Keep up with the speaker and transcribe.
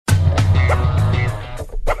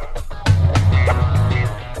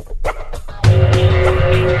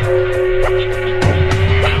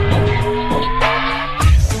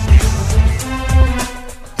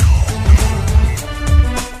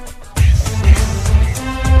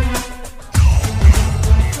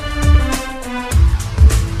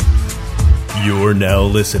You're now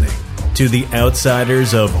listening to the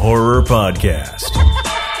Outsiders of Horror podcast.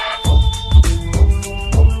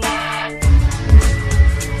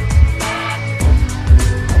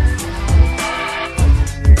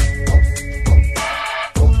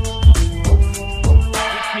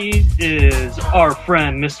 With me is our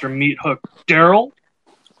friend, Mr. Meat Hook Daryl.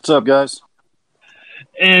 What's up, guys?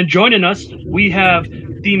 And joining us, we have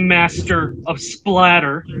the master of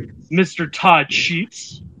splatter, Mr. Todd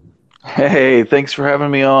Sheets. Hey, thanks for having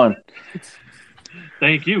me on.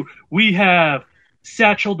 Thank you. We have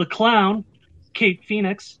Satchel the Clown, Kate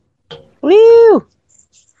Phoenix. Woo!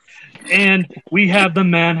 And we have the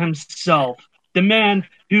man himself, the man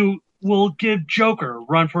who will give Joker a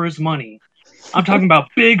run for his money. I'm talking about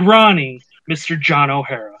Big Ronnie, Mr. John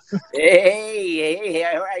O'Hara. Hey,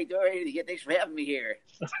 how are you doing? Thanks for having me here.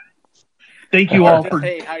 Thank you all for...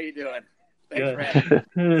 Hey, how you doing? Thanks for having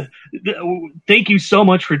me. Thank you so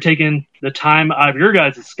much for taking the time out of your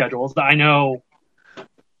guys' schedules. I know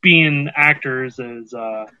being actors is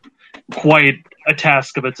quite a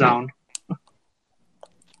task of its own.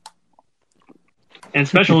 And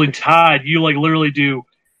especially Todd, you literally do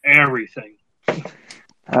everything.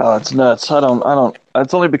 Oh, it's nuts. I don't.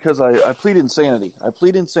 It's only because I plead insanity. I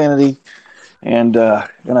plead insanity, and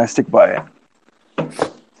I stick by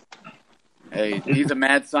it. Hey, he's a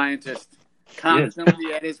mad scientist.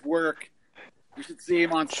 Constantly at his work. You should see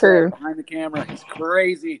him on set behind the camera. He's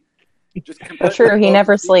crazy. True, he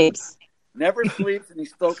never sleeps. Never sleeps, and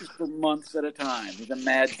he's focused for months at a time. He's a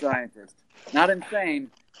mad scientist. Not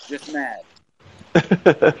insane, just mad.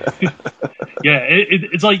 Yeah,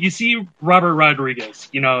 it's like you see Robert Rodriguez,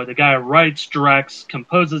 the guy who writes, directs,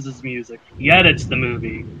 composes his music, he edits the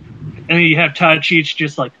movie, and then you have Todd Cheech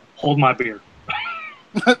just hold my beer.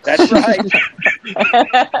 That's right.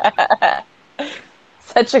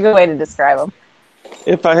 Such a good way to describe him.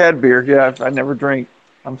 If I had beer, yeah, I never drink.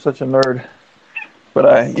 I'm such a nerd.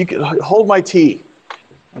 But you can hold my tea.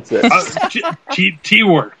 That's it. Tea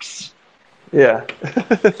works. Yeah.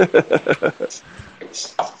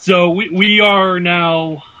 So we are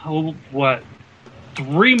now,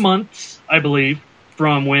 3 months, I believe,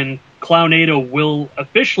 from when Clownado will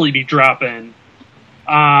officially be dropping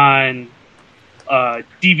on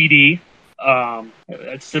DVD.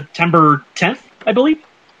 It's September 10th, I believe.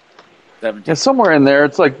 17th. Yeah, somewhere in there.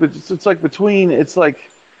 It's like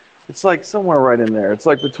somewhere right in there. It's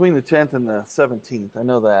like between the 10th and the 17th. I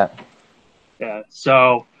know that. Yeah.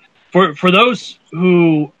 So for those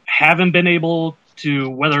who haven't been able to,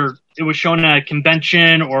 whether it was shown at a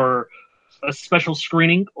convention or a special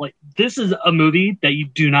screening, this is a movie that you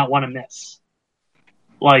do not want to miss.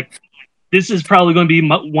 This is probably going to be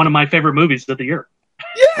one of my favorite movies of the year.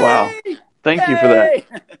 Yay! Wow. Thank you for that.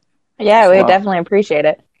 Yeah, we definitely appreciate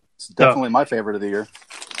it. It's definitely my favorite of the year.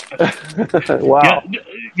 Wow.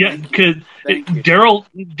 Yeah, because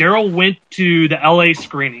Daryl went to the LA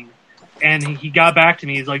screening, and he got back to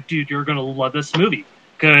me. He's like, dude, you're going to love this movie.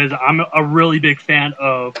 Because I'm a really big fan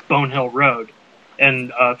of Bone Hill Road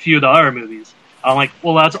and a few of the other movies. I'm like,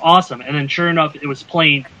 well, that's awesome. And then sure enough, it was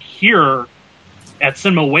playing here at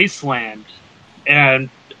Cinema Wasteland. And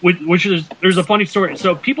there's a funny story.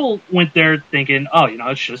 So people went there thinking, oh,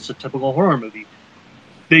 it's just a typical horror movie.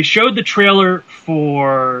 They showed the trailer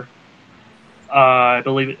for, I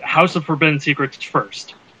believe, House of Forbidden Secrets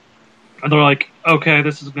first. And they're like, okay,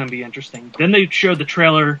 this is going to be interesting. Then they showed the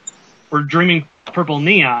trailer for Dreaming Purple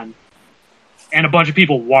Neon, and a bunch of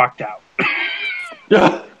people walked out.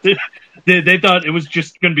 they thought it was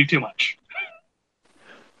just going to be too much.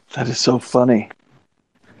 That is so funny.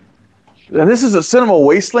 And this is a Cinema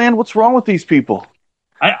Wasteland? What's wrong with these people?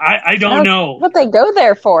 I don't know. What they go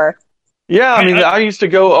there for. Yeah, I used to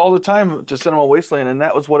go all the time to Cinema Wasteland, and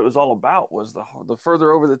that was what it was all about, was the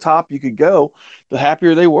further over the top you could go, the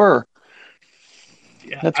happier they were.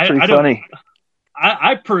 Yeah, that's pretty funny.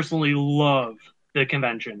 I personally love the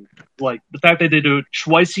convention. The fact that they do it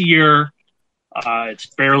twice a year, it's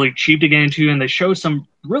fairly cheap to get into, and they show some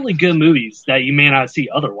really good movies that you may not see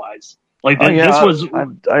otherwise. I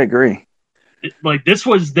agree. This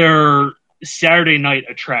was their Saturday night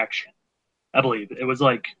attraction, I believe. It was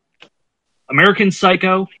American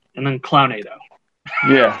Psycho and then Clownado.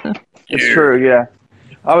 Yeah, it's true, yeah.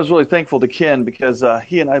 I was really thankful to Ken because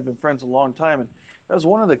he and I have been friends a long time, and that was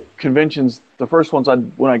one of the conventions, the first ones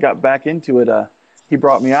when I got back into it, he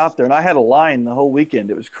brought me out there, and I had a line the whole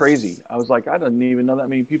weekend. It was crazy. I was like, I didn't even know that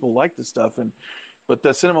many people liked this stuff, but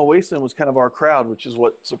the Cinema Wasteland was kind of our crowd, which is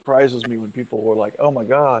what surprises me when people were like, oh my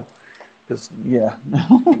God, because, yeah.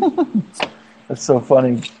 That's so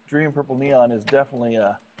funny. Dream Purple Neon is definitely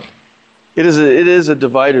it is a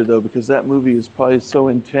divider, though, because that movie is probably so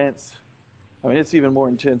intense I mean, it's even more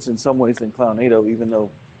intense in some ways than Clownado, even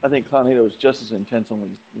though I think Clownado is just as intense,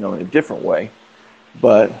 only in a different way.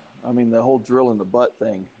 But I mean, the whole drill in the butt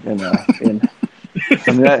thing, I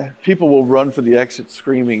mean, people will run for the exit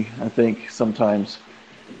screaming. I think sometimes.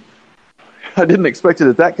 I didn't expect it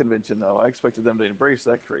at that convention, though. I expected them to embrace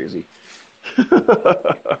that crazy.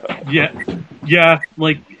 yeah.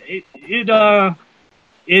 Like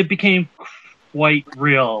it became quite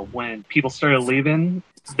real when people started leaving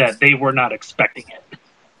that they were not expecting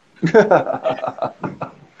it.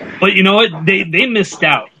 But you know what? They missed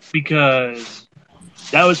out because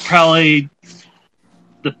that was probably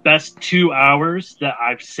the best 2 hours that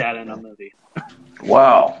I've sat in a movie.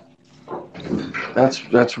 Wow.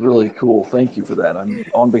 That's really cool. Thank you for that. I'm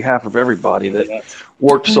on behalf of everybody that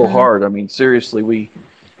worked so hard. I mean, seriously,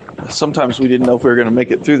 sometimes we didn't know if we were going to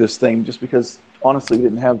make it through this thing just because honestly we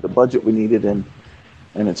didn't have the budget we needed, and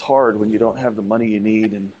it's hard when you don't have the money you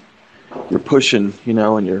need and you're pushing,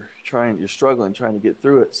 and you're struggling trying to get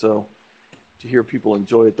through it. So to hear people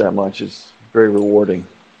enjoy it that much is very rewarding,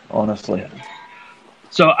 honestly. Yeah.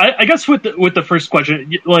 So I guess with the first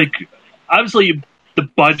question, like obviously the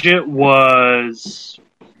budget was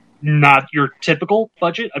not your typical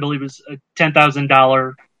budget. I believe it was a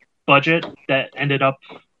 $10,000 budget that ended up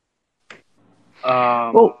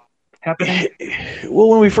happening. Well,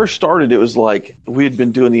 when we first started, it was like we had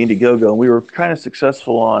been doing the Indiegogo, and we were kind of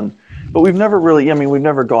successful but we've never really, we've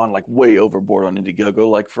never gone like way overboard on Indiegogo.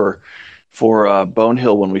 Like for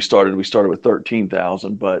Bonehill, when we started with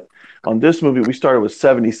 13,000, but on this movie, we started with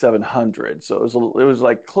 7,700. So it was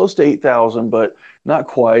like close to 8,000, but not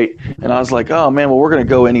quite. And I was like, oh man, well, we're going to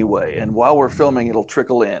go anyway. And while we're filming, it'll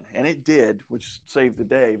trickle in. And it did, which saved the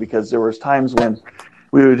day, because there was times when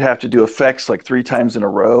we would have to do effects like 3 times in a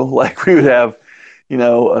row. Like we would have,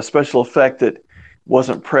 a special effect that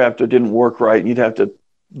wasn't prepped or didn't work right, and you'd have to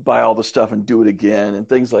buy all the stuff and do it again and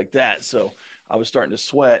things like that. So I was starting to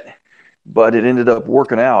sweat. But it ended up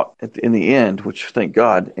working out in the end, which thank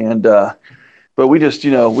God. And but we just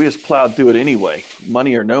plowed through it anyway,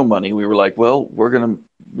 money or no money. We were like, well, we're gonna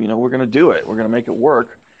do it. We're gonna make it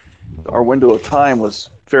work. Our window of time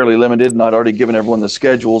was fairly limited, and I'd already given everyone the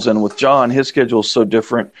schedules. And with John, his schedule is so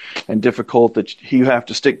different and difficult that you have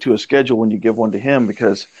to stick to a schedule when you give one to him,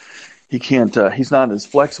 because he can't. He's not as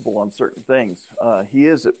flexible on certain things. He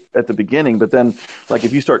is at the beginning, but then like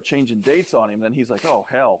if you start changing dates on him, then he's like, oh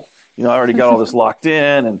hell. I already got all this locked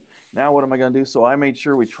in, and now what am I going to do? So I made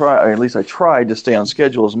sure or at least I tried to stay on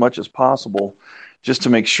schedule as much as possible, just to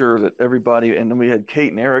make sure that everybody, and then we had Kate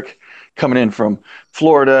and Eric coming in from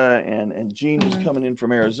Florida, and Gene was coming in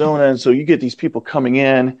from Arizona, and so you get these people coming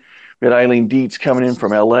in. We had Eileen Dietz coming in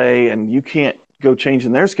from LA, and you can't go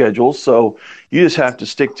changing their schedules, so you just have to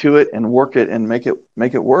stick to it and work it and make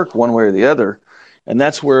it work one way or the other. And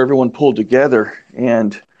that's where everyone pulled together.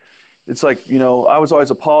 And it's like, I was always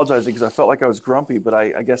apologizing because I felt like I was grumpy, but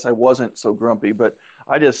I guess I wasn't so grumpy. But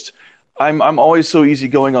I'm always so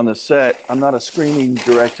easygoing on the set. I'm not a screaming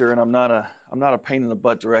director, and I'm not a pain in the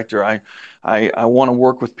butt director. I want to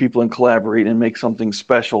work with people and collaborate and make something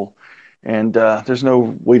special. And there's no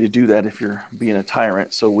way to do that if you're being a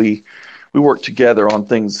tyrant. So we work together on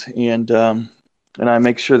things, and I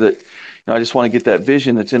make sure that I just want to get that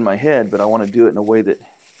vision that's in my head, but I want to do it in a way that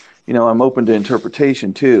I'm open to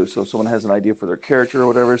interpretation too. So if someone has an idea for their character or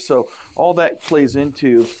whatever. So all that plays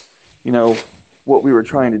into, what we were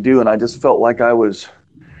trying to do. And I just felt like I was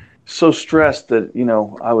so stressed that,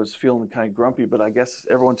 I was feeling kind of grumpy, but I guess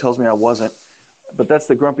everyone tells me I wasn't. But that's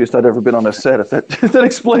the grumpiest I'd ever been on a set. If that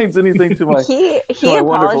explains anything to my he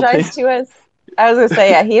apologized to us. I was going to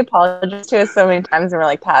say, yeah, he apologized to us so many times, and we're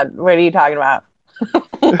like, Todd, what are you talking about?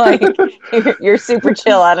 Like, you're super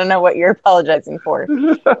chill. I don't know what you're apologizing for.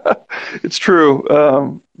 It's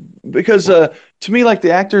true, because to me, like,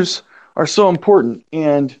 the actors are so important,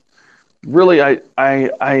 and really, I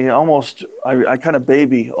kind of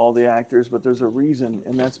baby all the actors, but there's a reason,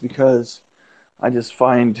 and that's because I just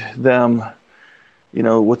find them,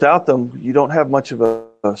 without them, you don't have much of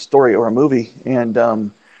a story or a movie,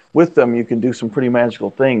 and with them, you can do some pretty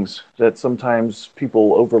magical things that sometimes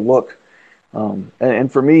people overlook.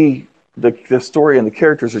 And for me, the story and the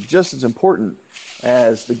characters are just as important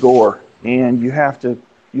as the gore, and you have to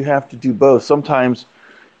do both. Sometimes,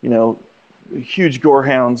 huge gore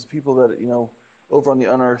hounds, people that over on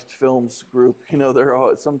the Unearthed Films group, they're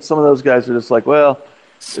all, some of those guys are just like, well,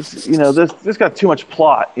 this got too much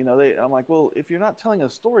plot. I'm like, well, if you're not telling a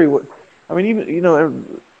story,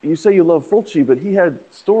 even you say you love Fulci, but he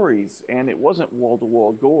had stories, and it wasn't wall to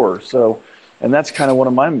wall gore. So. And that's kind of one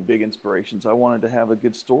of my big inspirations. I wanted to have a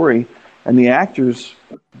good story, and the actors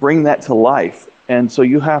bring that to life. and so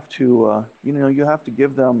you have to you have to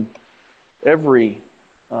give them every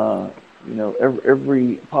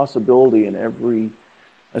every possibility and every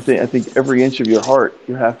I think every inch of your heart.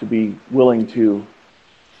 You have to be willing to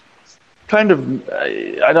kind of,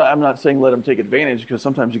 I'm not saying let them take advantage, because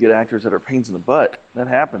sometimes you get actors that are pains in the butt. That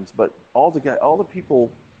happens. But all the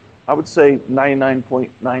people, I would say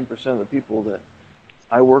 99.9% of the people that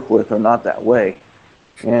I work with are not that way.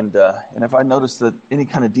 And if I notice that any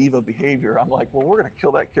kind of diva behavior, I'm like, well, we're going to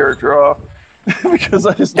kill that character off because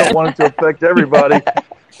I just don't want it to affect everybody.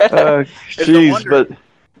 It's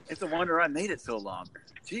a wonder I made it so long.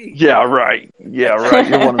 Gee. Yeah, right.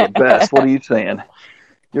 You're one of the best. What are you saying?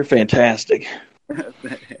 You're fantastic.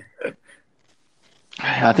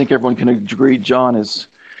 I think everyone can agree John is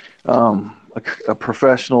a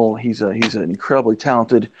professional. He's an incredibly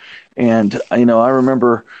talented. And, I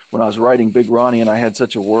remember when I was writing Big Ronnie and I had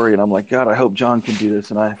such a worry, and I'm like, God, I hope John can do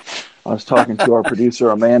this. And I was talking to our producer,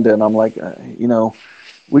 Amanda, and I'm like,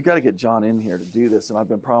 we got to get John in here to do this. And I've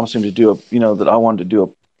been promising to do that I wanted to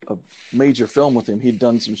do a major film with him. He'd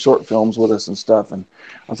done some short films with us and stuff. And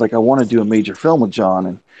I was like, I want to do a major film with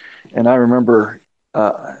John. And I remember,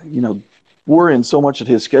 worrying so much that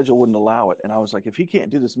his schedule wouldn't allow it. And I was like, if he can't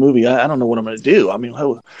do this movie, I don't know what I'm going to do. I mean,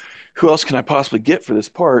 who else can I possibly get for this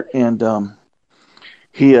part? And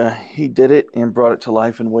he did it and brought it to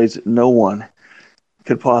life in ways that no one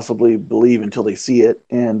could possibly believe until they see it.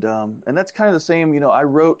 And that's kind of the same. I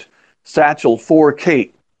wrote Satchel for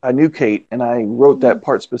Kate. I knew Kate, and I wrote that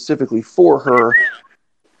part specifically for her.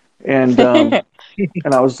 And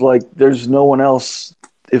and I was like, "There's no one else.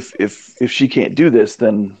 If she can't do this,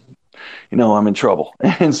 then I'm in trouble."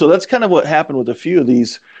 And so that's kind of what happened with a few of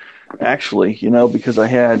these, actually. Because I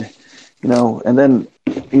had, and then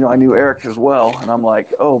I knew Eric as well, and I'm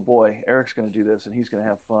like, "Oh boy, Eric's going to do this, and he's going to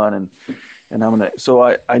have fun." And I'm gonna.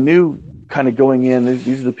 So I knew kind of going in,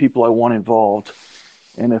 these are the people I want involved.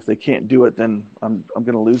 And if they can't do it, then I'm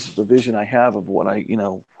going to lose the vision I have of what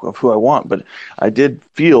of who I want. But I did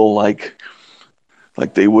feel like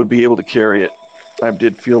they would be able to carry it. I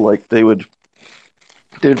did feel like they'd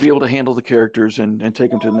be able to handle the characters and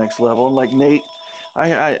take them to the next level. And like Nate,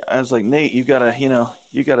 I was like, Nate, we got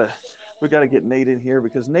to get Nate in here,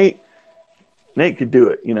 because Nate could do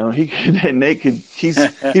it.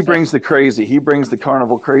 He brings the crazy. He brings the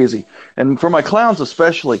carnival crazy. And for my clowns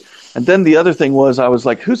especially. And then the other thing was, I was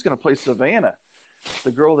like, who's going to play Savannah,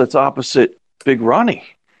 the girl that's opposite Big Ronnie?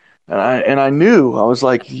 And I knew, I was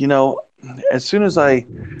like, as soon as I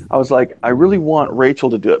was like, I really want Rachel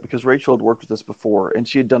to do it, because Rachel had worked with us before and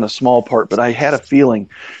she had done a small part, but I had a feeling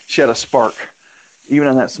she had a spark even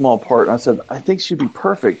in that small part. And I said, I think she'd be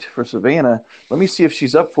perfect for Savannah. Let me see if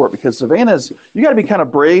she's up for it, because Savannah's, you got to be kind of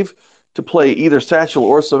brave to play either Satchel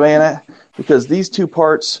or Savannah, because these two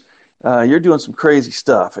parts, you're doing some crazy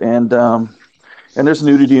stuff, and there's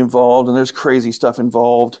nudity involved, and there's crazy stuff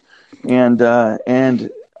involved, and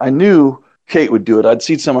I knew Kate would do it. I'd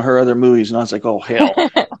seen some of her other movies, and I was like, oh hell,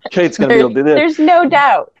 Kate's gonna be able to do this. There's no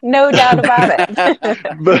doubt about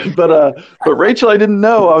it. but Rachel, I didn't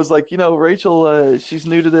know. I was like, Rachel, she's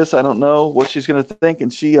new to this. I don't know what she's gonna think,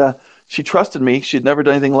 and she trusted me. She'd never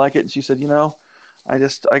done anything like it, and she said, I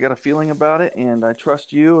got a feeling about it, and I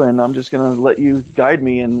trust you, and I'm just going to let you guide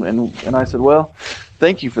me. And I said, well,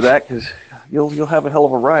 thank you for that, because you'll have a hell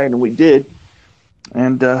of a ride, and we did.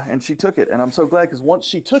 And she took it, and I'm so glad, because once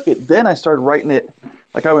she took it, then I started writing it.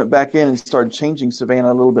 Like, I went back in and started changing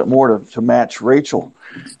Savannah a little bit more to match Rachel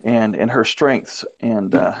and her strengths,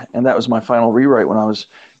 and that was my final rewrite when I was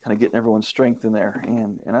kind of getting everyone's strength in there,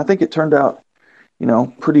 and I think it turned out,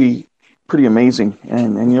 pretty amazing.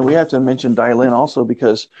 And we have to mention Dialyn also,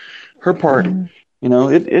 because her part,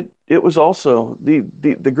 it was also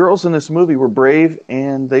the girls in this movie were brave,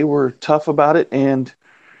 and they were tough about it, and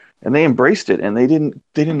they embraced it, and they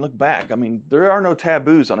didn't look back. I mean, there are no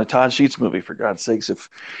taboos on a Todd Sheets movie, for God's sakes.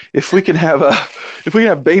 If we can have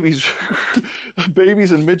babies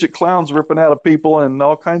and midget clowns ripping out of people and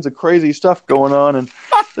all kinds of crazy stuff going on, and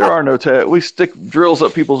there are no we stick drills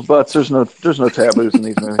up people's butts. There's no taboos in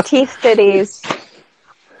these movies. Teeth ditties.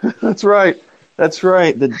 That's right.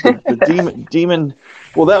 The demon.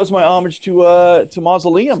 Well, that was my homage to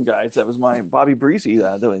Mausoleum, guys. That was my Bobby Breezy,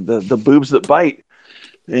 the boobs that bite.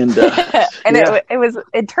 And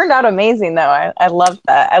it turned out amazing, though. I loved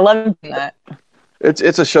that. I loved that. It's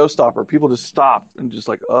a showstopper. People just stop and just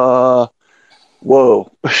like, whoa.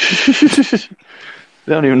 They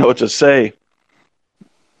don't even know what to say.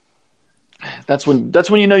 That's when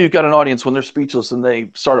you've got an audience, when they're speechless and they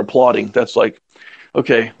start applauding. That's like,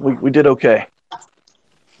 okay, we did okay.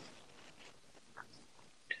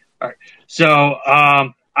 All right. So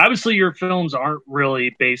I obviously your films aren't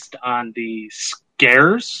really based on the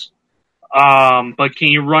scares, but can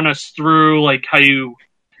you run us through like how you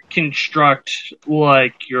construct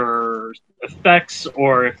like your effects,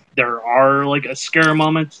 or if there are like a scare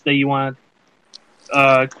moments that you want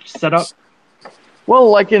to set up? Well,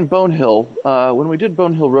 like in Bone Hill, when we did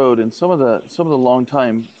Bone Hill Road, and some of the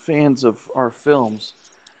longtime fans of our films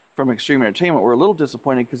from Extreme Entertainment were a little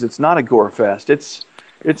disappointed because it's not a gore fest. It's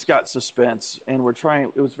got suspense, and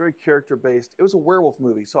it was very character based. It was a werewolf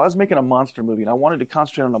movie, so I was making a monster movie, and I wanted to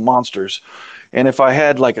concentrate on the monsters. And if I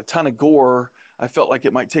had like a ton of gore, I felt like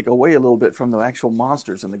it might take away a little bit from the actual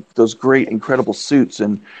monsters and those great, incredible suits.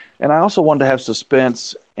 And I also wanted to have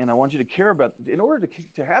suspense, and I want you to care about. In order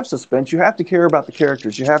to have suspense, you have to care about the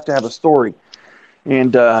characters. You have to have a story,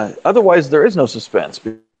 and otherwise there is no suspense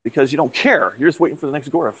because you don't care. You're just waiting for the next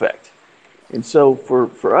gore effect. And so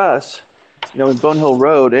for us, in Bone Hill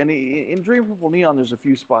Road and in Dream Purple Neon, there's a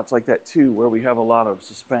few spots like that too where we have a lot of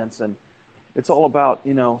suspense, and it's all about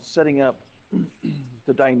setting up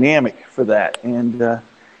the dynamic for that. And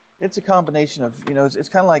it's a combination of it's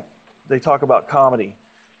kind of like they talk about comedy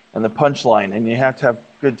and the punchline, and you have to have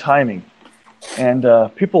good timing. And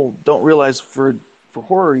people don't realize for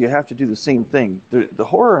horror you have to do the same thing. The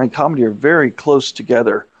horror and comedy are very close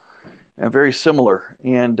together and very similar,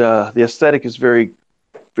 and the aesthetic is very,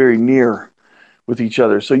 very near with each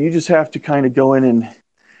other. So you just have to kind of go in and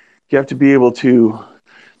you have to be able to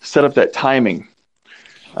set up that timing,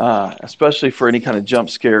 especially for any kind of jump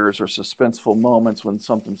scares or suspenseful moments when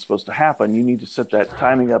something's supposed to happen. You need to set that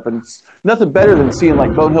timing up, and it's nothing better than seeing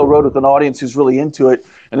like Bone Hill Road with an audience who's really into it,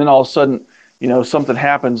 and then all of a sudden, something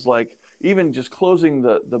happens, like even just closing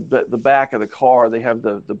the back of the car. They have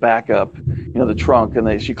the backup, the trunk,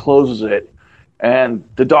 and she closes it, and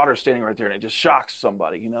the daughter's standing right there, and it just shocks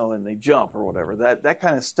somebody, and they jump or whatever. That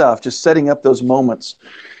kind of stuff, just setting up those moments.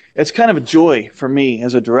 It's kind of a joy for me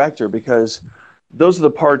as a director, because those are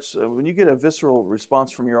the parts when you get a visceral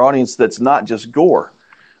response from your audience that's not just gore.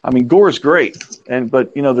 I mean, gore is great,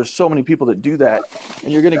 but there's so many people that do that,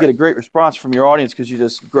 and you're going to get a great response from your audience because you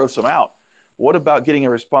just gross them out. What about getting a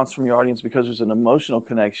response from your audience because there's an emotional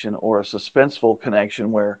connection or a suspenseful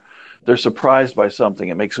connection where they're surprised by something,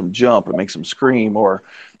 it makes them jump, it makes them scream, or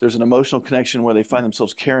there's an emotional connection where they find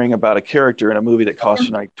themselves caring about a character in a movie that costs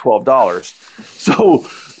you like $12. So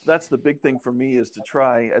that's the big thing for me, is to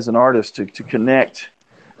try as an artist to connect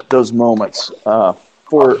those moments for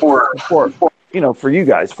you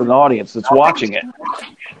guys, for the audience that's watching it.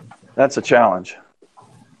 That's a challenge.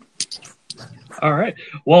 All right.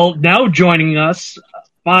 Well, now joining us,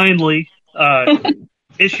 finally,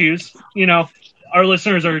 issues. Our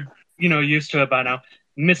listeners are, used to it by now.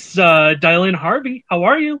 Miss Dylan Harvey, how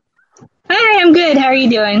are you? Hi, I'm good. How are you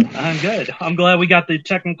doing? I'm good. I'm glad we got the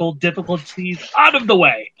technical difficulties out of the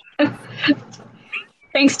way.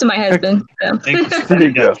 Thanks to my husband. So. There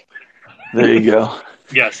you go. There you go.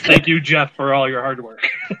 Yes. Thank you, Jeff, for all your hard work.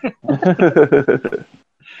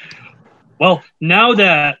 Well, now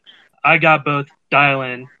that I got both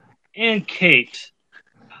Dylan and Kate,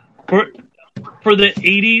 for the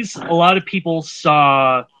 80s, a lot of people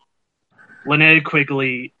saw Linnea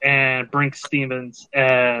Quigley and Brink Stevens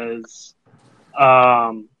as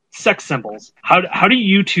sex symbols. How do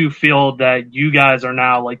you two feel that you guys are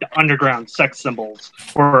now like the underground sex symbols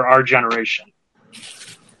for our generation?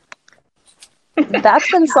 That's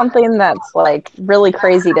been something that's like really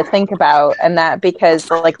crazy to think about, and that because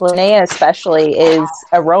like Linnea especially is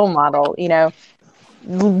a role model,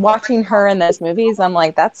 watching her in those movies, I'm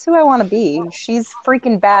like, that's who I want to be. She's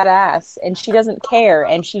freaking badass, and she doesn't care,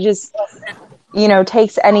 and she just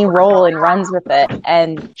takes any role and runs with it,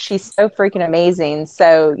 and she's so freaking amazing.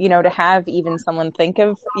 So to have even someone think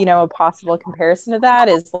of a possible comparison to that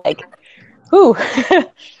is like, whew,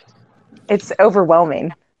 it's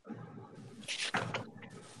overwhelming.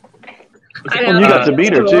 Well, you got to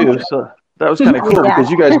meet her too, so that was kind of cool because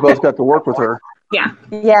you guys both got to work with her.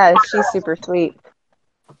 Yeah, she's super sweet.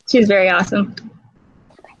 She's very awesome.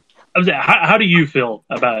 How do you feel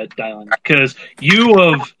about it, Dylan? Because you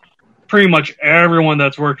of pretty much everyone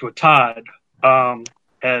that's worked with Todd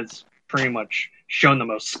has pretty much shown the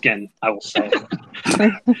most skin, I will say.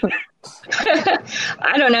 I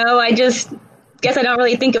don't know. I just guess I don't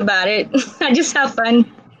really think about it. I just have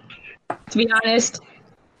fun, to be honest.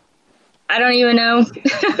 I don't even know.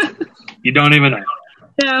 You don't even know?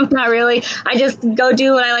 No, not really. I just go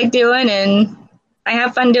do what I like doing, and I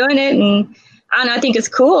have fun doing it. And I don't know, I think it's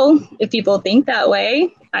cool if people think that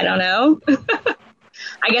way. I don't know.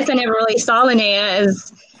 I guess I never really saw Linnea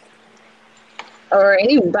as or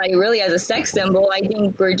anybody really as a sex symbol. I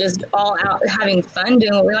think we're just all out having fun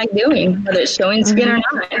doing what we like doing, whether it's showing skin or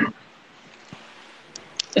not.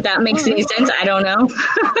 If that makes any sense, I don't know.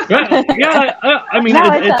 I mean,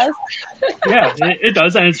 it does. Yeah, it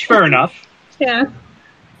does, and it's fair enough. Yeah.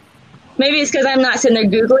 Maybe it's because I'm not sitting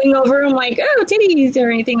there Googling over them like, oh, titties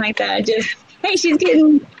or anything like that. Just, hey, she's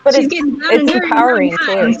getting down and dirty. Empowering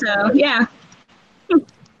too. So, yeah.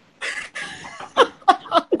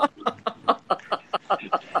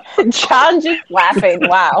 John just laughing.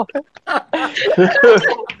 Wow.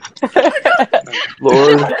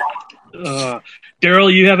 Lord.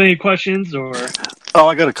 Daryl, you have any questions or? Oh,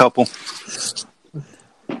 I got a couple.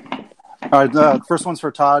 All right, the first one's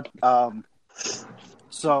for Todd.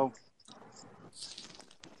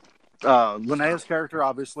 Linnea's character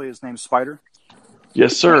obviously is named Spider.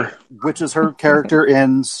 Yes, sir. Which is her character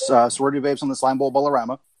in Sorority Babes on the Slime Bowl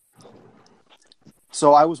Bolorama.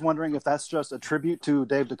 So I was wondering if that's just a tribute to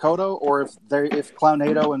Dave Dakota, or if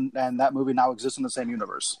Clownado and that movie now exist in the same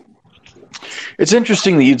universe. It's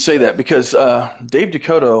interesting that you'd say that because Dave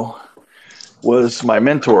Dakota was my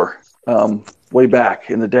mentor way back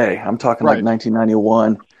in the day. I'm talking like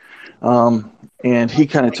 1991. And he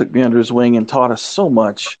kind of took me under his wing and taught us so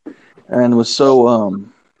much and was so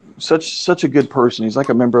such a good person. He's like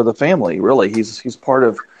a member of the family, really. He's part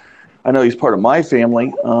of my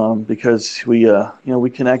family because we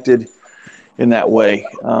connected in that way.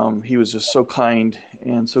 He was just so kind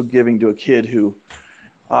and so giving to a kid who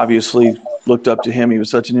obviously looked up to him. He was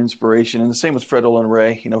such an inspiration. And the same with Fred Olin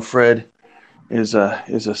Ray. Fred is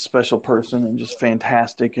a special person and just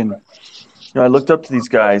fantastic. And I looked up to these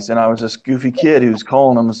guys, and I was this goofy kid who was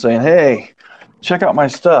calling them and saying, "Hey, check out my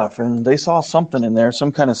stuff." And they saw something in there,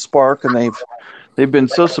 some kind of spark, and they've been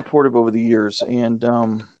so supportive over the years. And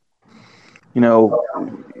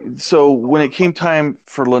so when it came time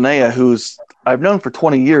for Linnea, who's I've known for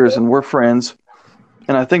 20 years, and we're friends,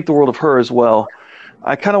 and I think the world of her as well,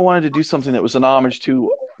 I kind of wanted to do something that was an homage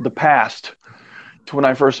to the past, to when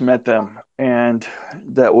I first met them, and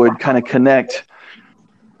that would kind of connect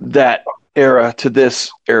that era to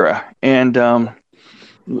this era. And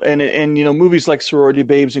movies like Sorority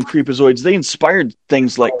Babes and Creepazoids, they inspired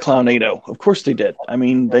things like Clownado. Of course they did. I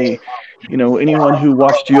mean, anyone who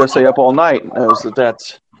watched USA Up All Night knows that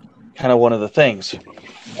that's kind of one of the things.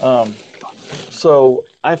 So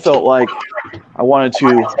I felt like I wanted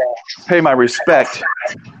to pay my respect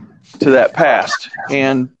to that past,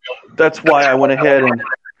 and that's why I went ahead and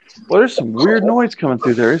there's some weird noise coming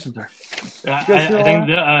through there, isn't there? I think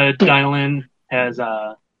Dylan has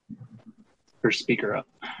her speaker up.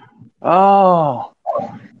 Oh,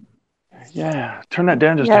 yeah. Turn that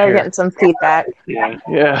down just a hair. Getting some feedback.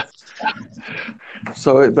 Yeah.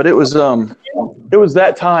 So, but it was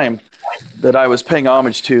that time that I was paying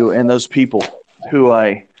homage to, and those people who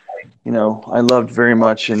I loved very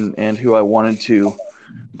much, and who I wanted to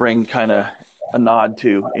bring kind of a nod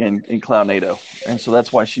to in Clownado. And so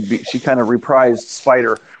that's why she kind of reprised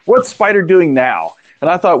Spider. What's Spider doing now? And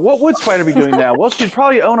I thought, what would Spider be doing now? Well, she'd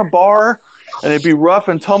probably own a bar, and it'd be rough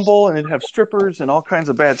and tumble, and it'd have strippers and all kinds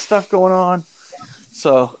of bad stuff going on.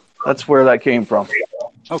 So that's where that came from.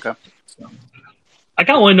 Okay. I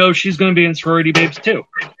kind of want to know if she's going to be in Sorority Babes too.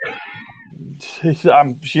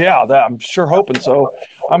 I'm sure hoping so.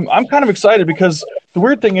 I'm kind of excited because the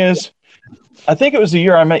weird thing is, I think it was the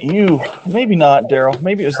year I met you. Maybe not, Daryl.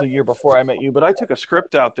 Maybe it was the year before I met you. But I took a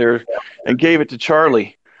script out there and gave it to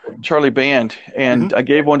Charlie Band, and I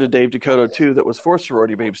gave one to Dave Dakota too that was for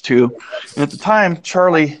Sorority Babes too. And at the time,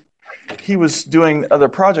 Charlie, he was doing other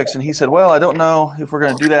projects, and he said, "Well, I don't know if we're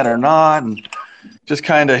going to do that or not," and just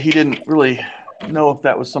kind of he didn't really know if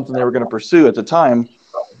that was something they were going to pursue at the time.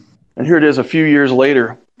 And here it is a few years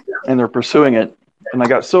later, and they're pursuing it. And I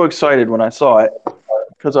got so excited when I saw it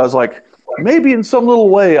because I was like, maybe in some little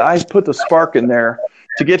way I put the spark in there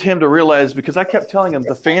to get him to realize, because I kept telling him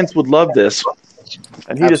the fans would love this,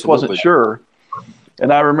 and he just wasn't sure.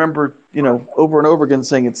 And I remember, over and over again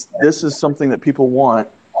saying this is something that people want.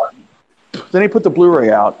 Then he put the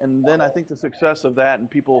Blu-ray out, and then I think the success of that and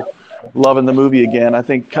people loving the movie again, I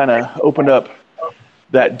think kind of opened up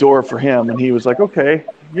that door for him, and he was like, okay,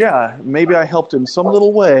 yeah, maybe I helped in some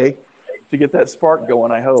little way to get that spark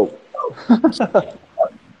going, I hope.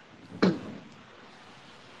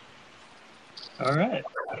 All right.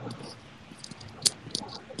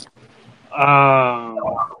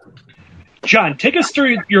 John, take us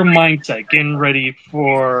through your mindset getting ready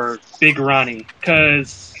for Big Ronnie,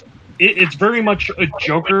 because it's very much a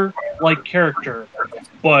Joker-like character,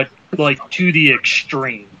 but like to the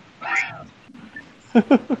extreme.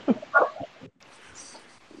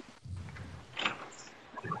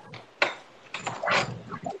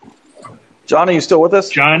 John, are you still with us?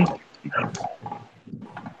 John?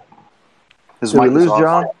 His Did we mic is lose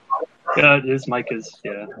off. John? His mic is,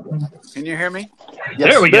 yeah. Can you hear me?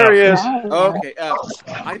 Yes. There we go. There he is. Okay.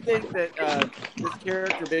 I think that this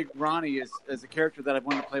character, Big Ronnie, is a character that I've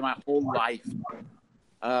wanted to play my whole life.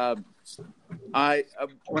 When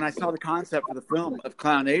I saw the concept for the film of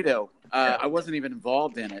Clownado, I wasn't even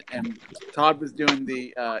involved in it, and Todd was doing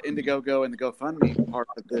the Indiegogo and the GoFundMe part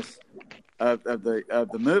of this of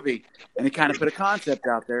the movie, and he kind of put a concept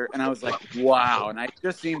out there, and I was like, wow! And I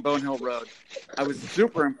just seen Bone Hill Road. I was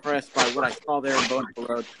super impressed by what I saw there in Bone Hill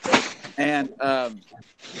Road, and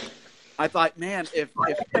I thought, man, if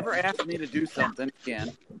he ever asked me to do something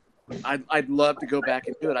again, I'd love to go back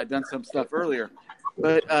and do it. I'd done some stuff earlier.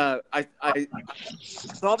 But I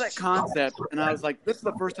saw that concept, and I was like, this is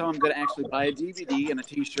the first time I'm going to actually buy a DVD and a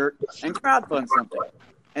T-shirt and crowdfund something.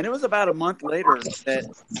 And it was about a month later that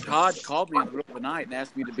Todd called me in the middle of the night and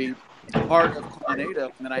asked me to be part of Clownado,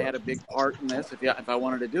 and that I had a big part in this if I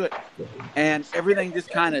wanted to do it. And everything just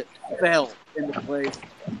kind of fell into place.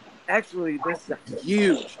 Actually, this is a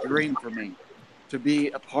huge dream for me to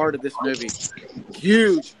be a part of this movie.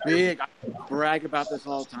 Huge, big. I brag about this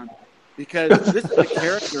all the time. Because this is a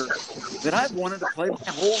character that I've wanted to play my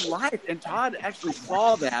whole life. And Todd actually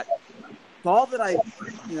saw that I,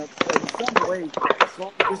 in some way,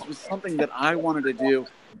 saw that this was something that I wanted to do.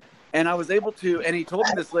 And I was able to, and he told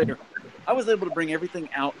me this later, I was able to bring everything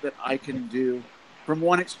out that I can do from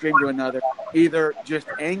one extreme to another, either just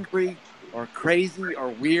angry or crazy or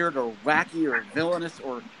weird or wacky or villainous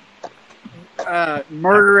or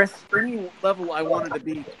murderous, any level I wanted to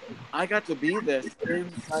be. I got to be this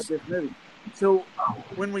inside this movie. So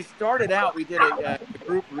when we started out, we did a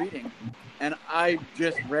group reading, and I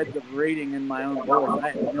just read the reading in my own voice.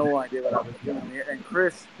 I had no idea what I was doing here. And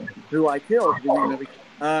Chris, who I killed at the beginning of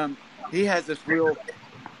the movie, he has this real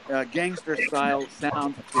gangster style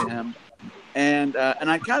sound to him. And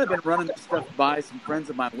I'd kind of been running this stuff by some friends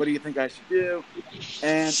of mine. What do you think I should do?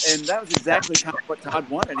 And that was exactly kind of what Todd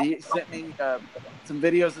wanted. He sent me some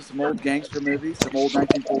videos of some old gangster movies, some old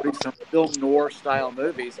 1940s, some film noir style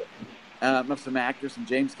movies of some actors, some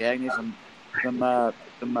James Cagney, some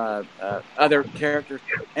other characters.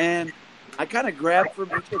 And I kind of grabbed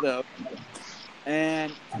from each of those.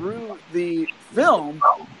 And through the film,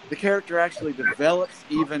 the character actually develops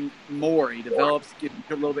even more. He develops, gets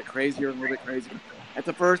a little bit crazier and a little bit crazier. At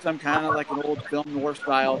the first, I'm kind of like an old film noir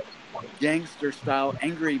style, gangster style,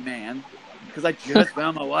 angry man, because I just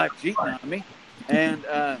found my wife cheating on me, and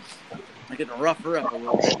I get to rough her up a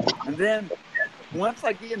little bit. And then once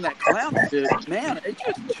I get in that clown suit, man, it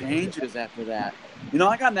just changes after that.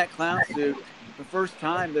 I got in that clown suit the first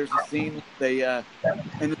time. There's a scene with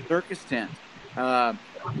in the circus tent.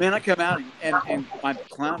 Man, I come out in my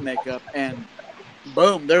clown makeup, and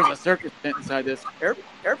boom, there's a circus tent inside this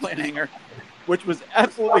airplane hangar, which was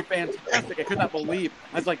absolutely fantastic. I could not believe.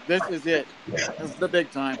 I was like, this is it. This is the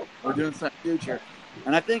big time. We're doing something future.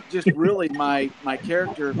 And I think just really my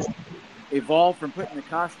character evolved from putting the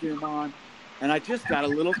costume on, and I just got a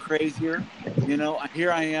little crazier.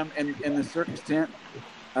 Here I am in the circus tent.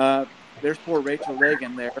 There's poor Rachel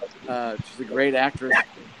Reagan there. She's a great actress.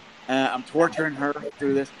 I'm torturing her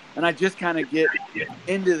through this, and I just kind of get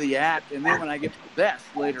into the act. And then when I get possessed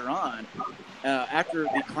later on, after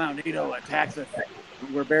the Clownado attacks us,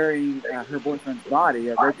 we're burying her boyfriend's body,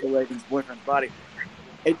 Rachel Reagan's boyfriend's body.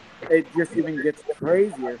 It just even gets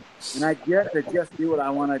crazier, and I get to just do what I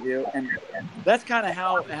want to do, and that's kind of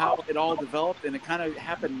how it all developed, and it kind of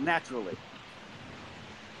happened naturally.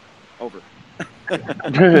 Over.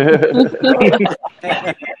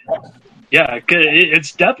 Yeah,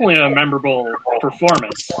 it's definitely a memorable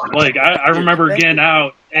performance. Like, I remember getting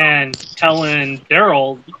out and telling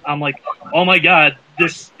Daryl, I'm like, oh my God,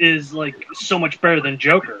 this is like so much better than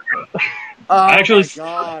Joker. I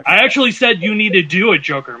actually said you need to do a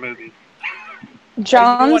Joker movie.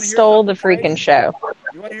 John stole the freaking show.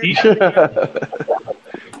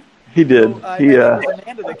 He did. It was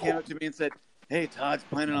Amanda that came up to me and said, hey, Todd's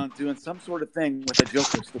planning on doing some sort of thing with the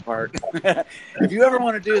Joker's part. If you ever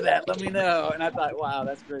want to do that, let me know. And I thought, wow,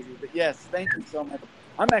 that's crazy. But yes, thank you so much.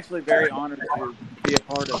 I'm actually very honored to be a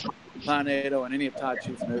part of Clownado and any of Todd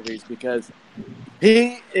Sheets' movies, because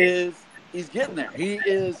he's getting there. He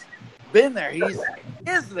is been there. He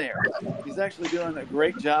is there. He's actually doing a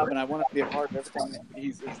great job, and I want to be a part of everything that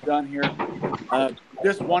he's done here.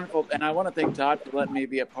 Just wonderful. And I want to thank Todd for letting me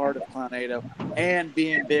be a part of Clownado and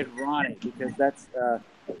being Big Ronnie, because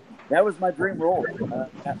that was my dream role.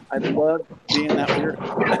 I loved being that weird.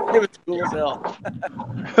 It was cool as hell.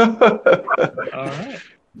 All right.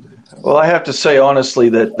 Well, I have to say honestly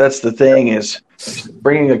that's the thing is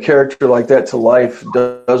bringing a character like that to life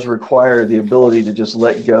does require the ability to just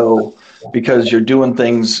let go because you're doing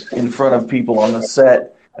things in front of people on the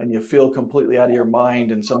set and you feel completely out of your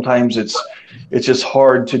mind, and sometimes it's just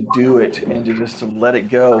hard to do it and to let it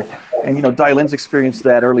go. And Dylan's experienced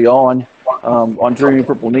that early on Dreaming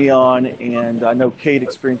Purple Neon, and I know Kate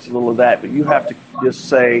experienced a little of that, but you have to just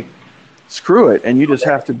say screw it, and you just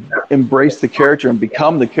have to embrace the character and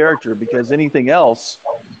become the character, because anything else,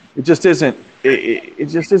 it just isn't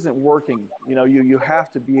working. You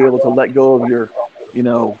have to be able to let go of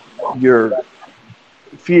your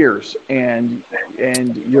fears and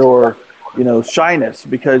your shyness,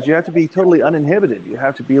 because you have to be totally uninhibited. You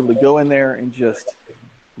have to be able to go in there and just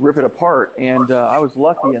rip it apart. And I was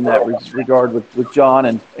lucky in that regard with John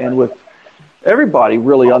and with everybody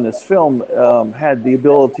really on this film had the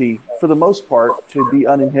ability, for the most part, to be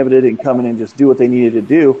uninhibited and come in and just do what they needed to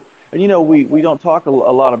do. And we don't talk a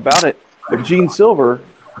lot about it, but Jean Silver,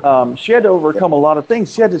 she had to overcome a lot of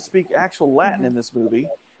things. She had to speak actual Latin in this movie,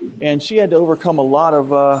 and she had to overcome a lot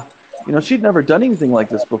of she'd never done anything like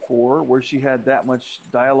this before, where she had that much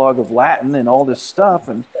dialogue of Latin and all this stuff,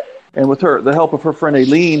 and with the help of her friend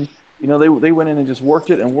Aileen, they went in and just worked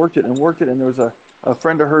it, and there was a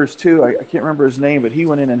friend of hers too, I can't remember his name, but he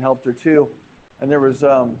went in and helped her too. And there was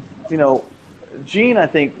Jean, I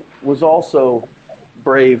think, was also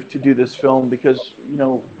brave to do this film, because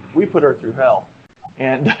we put her through hell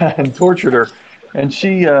and and tortured her, and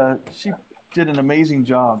she did an amazing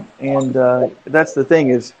job. And that's the thing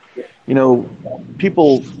is,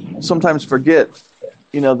 people sometimes forget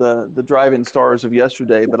the drive-in stars of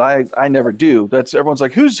yesterday, but I never do. Everyone's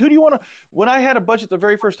like, who do you want to? When I had a budget the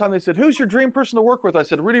very first time, they said, who's your dream person to work with? I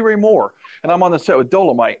said, Rudy Ray Moore, and I'm on the set with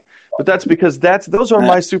Dolomite. But that's because those are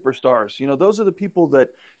my superstars. Those are the people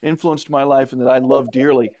that influenced my life and that I love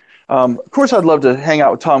dearly. Of course, I'd love to hang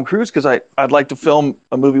out with Tom Cruise, because I'd like to film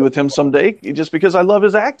a movie with him someday, just because I love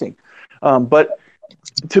his acting. But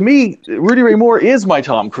to me, Rudy Ray Moore is my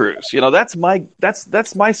Tom Cruise. That's my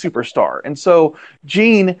superstar. And so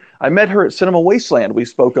Jean, I met her at Cinema Wasteland we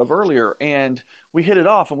spoke of earlier, and we hit it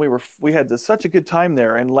off, and we had such a good time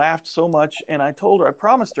there and laughed so much. And I told her, I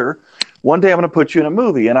promised her, one day I'm going to put you in a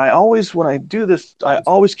movie. And I always, when I do this, I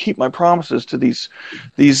always keep my promises to these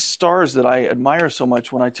stars that I admire so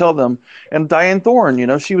much when I tell them. And Diane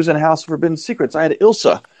Thorne, she was in House of Forbidden Secrets. I had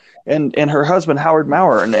Ilsa and her husband, Howard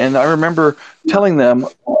Maurer. And I remember telling them,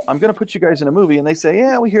 I'm going to put you guys in a movie. And they say,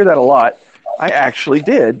 yeah, we hear that a lot. I actually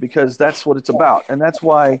did, because that's what it's about. And that's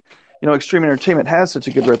why, Extreme Entertainment has such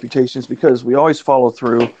a good reputation, is because we always follow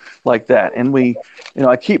through like that. And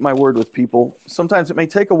I keep my word with people. Sometimes it may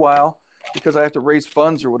take a while, because I have to raise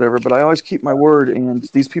funds or whatever, but I always keep my word, and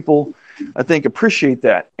these people, I think, appreciate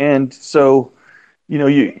that. And so,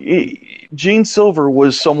 Jean Silver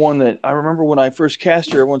was someone that I remember when I first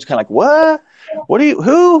cast her, everyone's kind of like, what?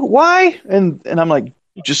 Who? Why? And I'm like,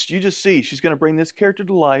 you just see, she's going to bring this character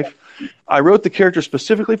to life. I wrote the character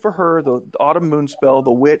specifically for her, the Autumn Moonspell,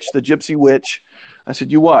 the witch, the gypsy witch. I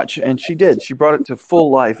said, you watch. And she did. She brought it to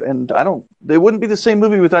full life. And they wouldn't be the same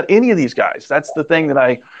movie without any of these guys. That's the thing that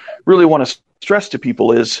I really want to stress to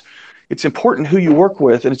people is it's important who you work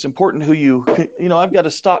with, and it's important who I've got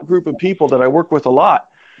a stock group of people that I work with a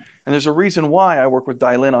lot. And there's a reason why I work with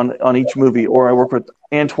Dylan on each movie, or I work with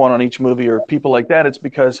Antoine on each movie, or people like that. It's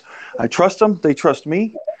because I trust them. They trust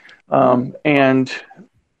me. And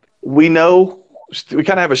we know, we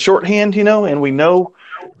kind of have a shorthand, and we know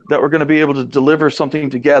that we're going to be able to deliver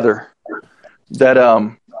something together that,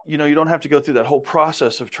 you don't have to go through that whole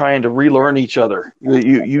process of trying to relearn each other.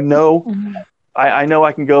 Mm-hmm. I know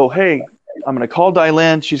I can go, hey, I'm going to call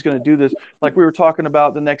Dylan. She's going to do this. Like we were talking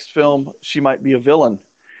about the next film, she might be a villain.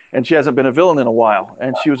 And she hasn't been a villain in a while.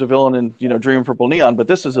 And she was a villain in, Dream Purple Neon. But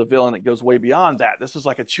this is a villain that goes way beyond that. This is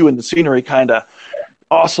like a chewing the scenery kind of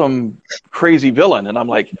awesome, crazy villain. And I'm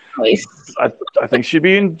like, I think she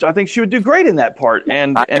would do great in that part.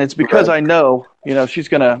 And it's because I know,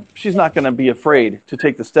 she's not gonna be afraid to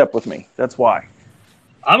take the step with me. That's why.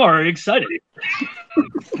 I'm already excited.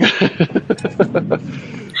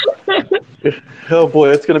 Oh boy,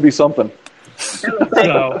 it's gonna be something.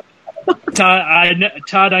 So,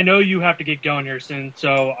 Todd, I know you have to get going here soon.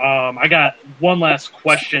 So I got one last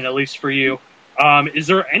question, at least for you. Is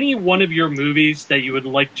there any one of your movies that you would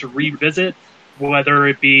like to revisit, whether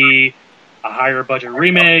it be a higher budget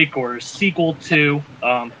remake or a sequel to,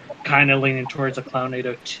 kind of leaning towards a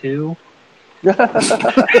Clownado 2?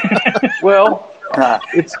 Well,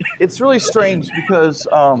 it's really strange because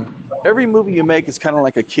every movie you make is kind of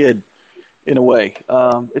like a kid in a way.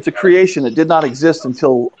 It's a creation that did not exist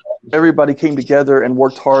until everybody came together and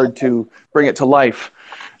worked hard to bring it to life.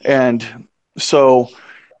 And so,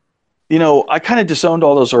 I kind of disowned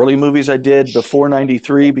all those early movies I did before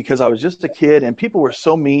 93 because I was just a kid and people were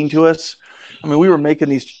so mean to us. I mean, we were making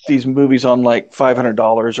these movies on like $500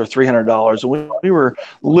 or $300, and we were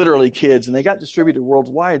literally kids, and they got distributed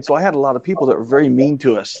worldwide. So I had a lot of people that were very mean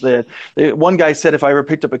to us. One guy said if I ever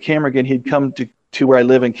picked up a camera again, he'd come to where I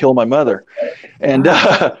live and kill my mother. And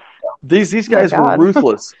these guys were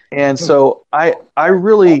ruthless. And so it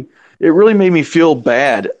really made me feel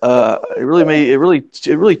bad.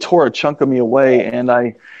 It really tore a chunk of me away. And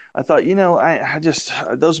I thought, I just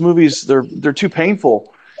those movies, they're too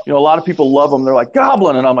painful. A lot of people love them. They're like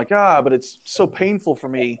Goblin, and I'm like, but it's so painful for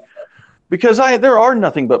me because there are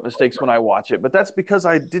nothing but mistakes when I watch it. But that's because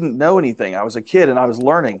I didn't know anything. I was a kid and I was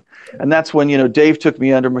learning, and that's when Dave took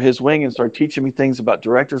me under his wing and started teaching me things about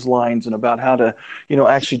director's lines and about how to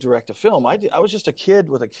actually direct a film. I was just a kid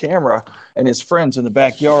with a camera and his friends in the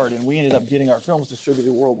backyard, and we ended up getting our films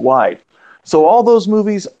distributed worldwide. So all those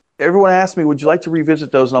movies, everyone asked me, would you like to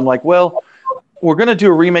revisit those? And I'm like, well, we're going to do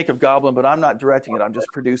a remake of Goblin, but I'm not directing it. I'm just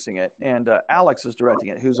producing it. And Alex is directing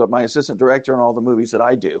it, who's my assistant director on all the movies that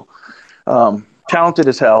I do. Talented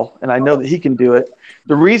as hell, and I know that he can do it.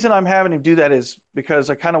 The reason I'm having him do that is because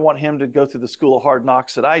I kind of want him to go through the school of hard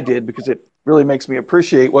knocks that I did, because it really makes me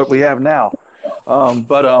appreciate what we have now.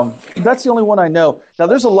 But that's the only one I know. Now,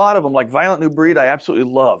 there's a lot of them, like Violent New Breed, I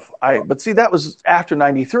absolutely love. But see, that was after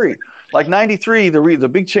 93. Like 93, the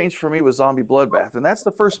big change for me was Zombie Bloodbath. And that's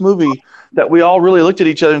the first movie that we all really looked at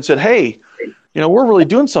each other and said, hey, we're really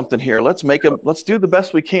doing something here. Let's do the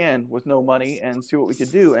best we can with no money and see what we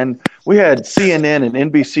could do. And we had CNN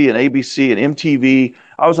and NBC and ABC and MTV.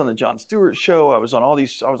 I was on the Jon Stewart show. I was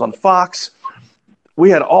on Fox. We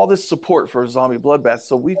had all this support for Zombie Bloodbath.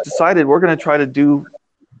 So we decided we're going to try to do.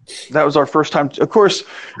 That was our first time. Of course,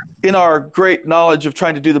 in our great knowledge of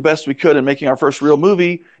trying to do the best we could and making our first real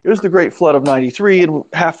movie, it was the Great Flood of 93, and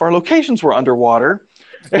half our locations were underwater.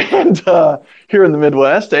 And here in the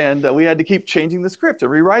Midwest, and we had to keep changing the script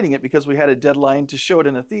and rewriting it because we had a deadline to show it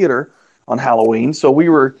in a theater on Halloween. So we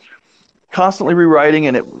were constantly rewriting,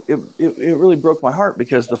 and it really broke my heart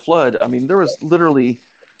because the flood. I mean, there was literally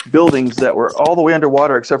buildings that were all the way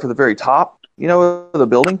underwater except for the very top, of the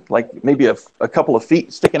building, like maybe a couple of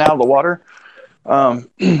feet sticking out of the water.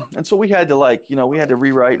 And so we had to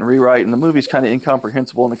rewrite, and the movie's kind of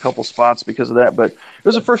incomprehensible in a couple spots because of that. But it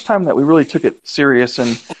was the first time that we really took it serious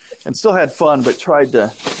and still had fun, but tried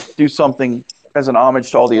to do something as an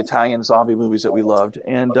homage to all the Italian zombie movies that we loved.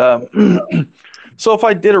 And so if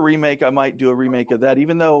I did a remake, I might do a remake of that,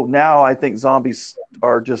 even though now I think zombies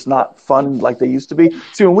are just not fun like they used to be.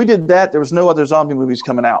 See, when we did that, there was no other zombie movies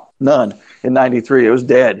coming out. None in 93. It was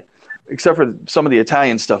dead, except for some of the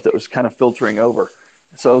Italian stuff that was kind of filtering over.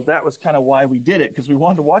 So that was kind of why we did it, because we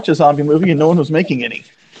wanted to watch a zombie movie and no one was making any.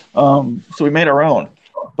 So we made our own.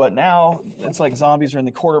 But now it's like zombies are in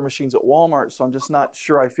the quarter machines at Walmart, so I'm just not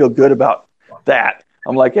sure I feel good about that.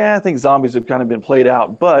 I'm like, I think zombies have kind of been played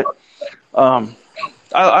out. But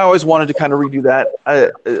I always wanted to kind of redo that.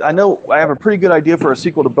 I know I have a pretty good idea for a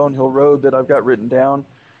sequel to Bone Hill Road that I've got written down.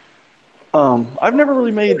 I've never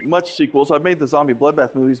really made much sequels. I've made the Zombie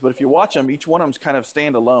Bloodbath movies, but if you watch them, each one of them's kind of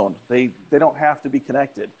standalone. They don't have to be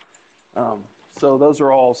connected. So those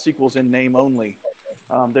are all sequels in name only.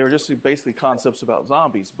 They were just basically concepts about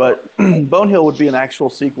zombies. But Bone Hill would be an actual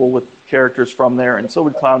sequel with characters from there, and so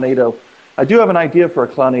would Clownado. I do have an idea for a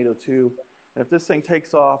Clownado 2. And if this thing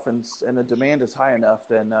takes off and the demand is high enough,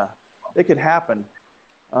 then it could happen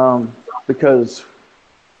because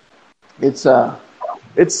it's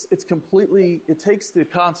completely. It takes the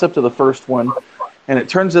concept of the first one and it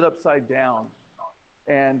turns it upside down.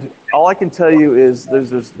 And all I can tell you is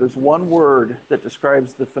there's one word that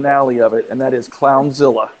describes the finale of it, and that is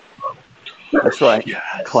Clownzilla. That's right,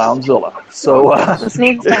 Clownzilla. So this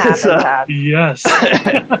needs to happen, Todd. Yes,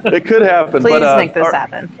 it could happen. Please make this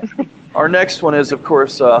happen. Our next one is, of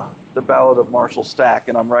course, The Ballad of Marshall Stack,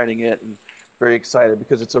 and I'm writing it and very excited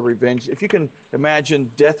because it's a revenge. If you can imagine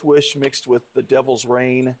Death Wish mixed with The Devil's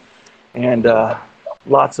Reign and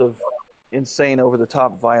lots of insane,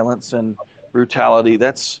 over-the-top violence and brutality,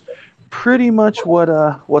 that's pretty much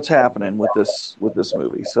what's happening with this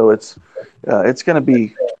movie. So it's going to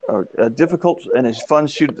be a difficult and a fun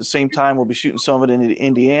shoot at the same time. We'll be shooting some of it in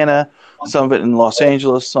Indiana, some of it in Los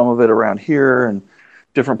Angeles, some of it around here, and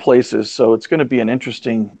different places. So it's going to be an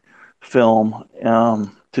interesting film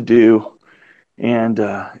to do, and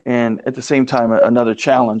at the same time another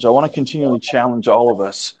challenge. I want to continually challenge all of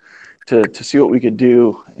us to see what we could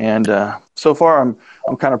do. And so far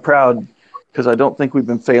I'm kind of proud because I don't think we've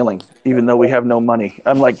been failing, even though we have no money.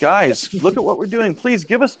 I'm like, guys, look at what we're doing. Please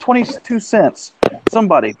give us 22 cents.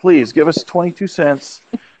 Somebody, please give us 22 cents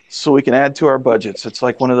so we can add to our budgets. It's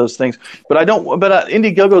like one of those things. But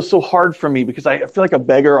Indiegogo is so hard for me because I feel like a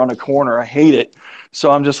beggar on a corner. I hate it.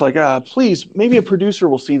 So I'm just like, please, maybe a producer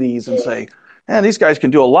will see these and say, these guys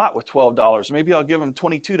can do a lot with $12. Maybe I'll give them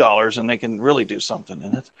 $22 and they can really do something.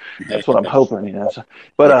 And that's what I'm hoping.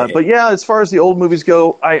 But yeah, as far as the old movies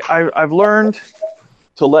go, I've learned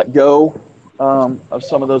to let go of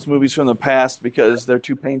some of those movies from the past because they're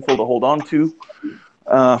too painful to hold on to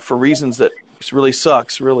for reasons that really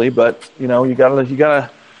sucks, really. But you gotta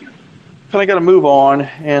move on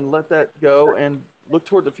and let that go and look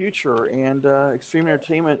toward the future. And Extreme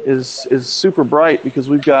Entertainment is super bright because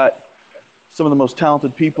we've got some of the most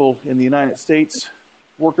talented people in the United States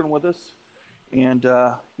working with us. And,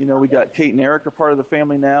 we got Kate and Eric are part of the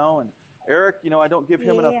family now. And Eric, I don't give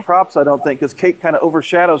him enough props, I don't think, because Kate kind of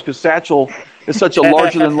overshadows because Satchel is such a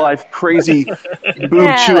larger-than-life, crazy,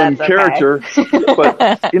 boob-chewing character.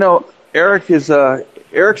 But, Eric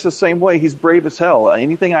Eric's the same way. He's brave as hell.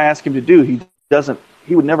 Anything I ask him to do, he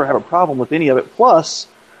would never have a problem with any of it. Plus,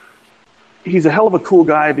 he's a hell of a cool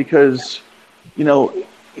guy because,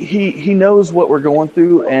 he knows what we're going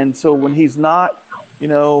through, and so when he's not,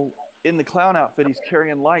 in the clown outfit, he's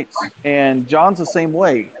carrying lights. And John's the same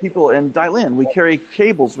way. People, and Dylan, we carry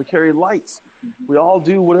cables, we carry lights. We all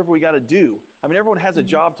do whatever we got to do. I mean, everyone has a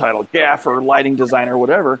job title, gaffer, lighting designer,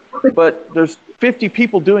 whatever, but there's 50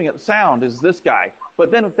 people doing it. Sound is this guy.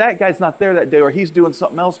 But then if that guy's not there that day or he's doing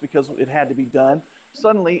something else because it had to be done,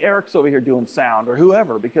 suddenly Eric's over here doing sound or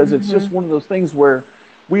whoever, because it's just one of those things where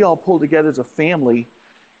we all pull together as a family.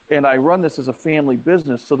 And I run this as a family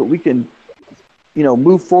business so that we can,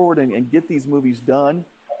 move forward and get these movies done.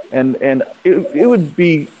 And it would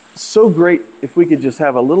be so great if we could just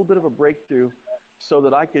have a little bit of a breakthrough so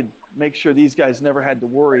that I could make sure these guys never had to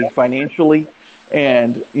worry financially.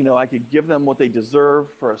 And, I could give them what they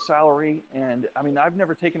deserve for a salary. And, I've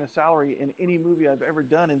never taken a salary in any movie I've ever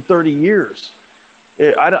done in 30 years.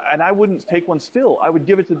 And I wouldn't take one still. I would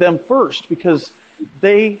give it to them first because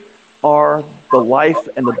they are the life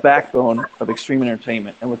and the backbone of Extreme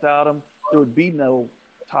Entertainment. And without them, there would be no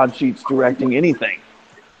Todd Sheets directing anything.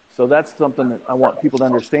 So that's something that I want people to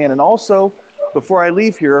understand. And also, before I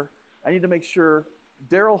leave here, I need to make sure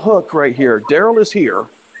Daryl Hook right here. Daryl is here.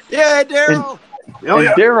 Yeah, Daryl. And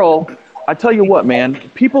Daryl, I tell you what, man,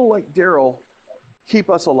 people like Daryl keep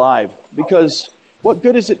us alive because what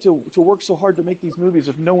good is it to work so hard to make these movies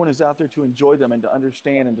if no one is out there to enjoy them and to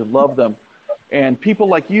understand and to love them? And people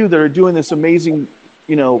like you that are doing this amazing,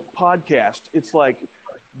 podcast, it's like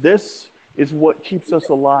this is what keeps us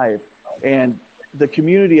alive. And the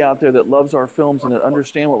community out there that loves our films and that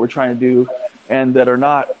understand what we're trying to do and that are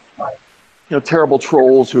not, terrible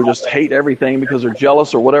trolls who just hate everything because they're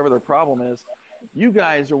jealous or whatever their problem is, you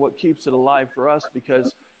guys are what keeps it alive for us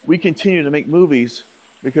because we continue to make movies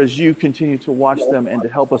because you continue to watch them and to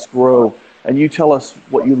help us grow. And you tell us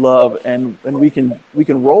what you love, and we can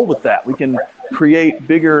roll with that. We can create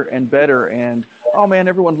bigger and better. And oh man,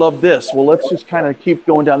 everyone loved this. Well, let's just kind of keep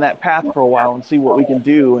going down that path for a while and see what we can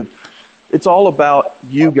do. And it's all about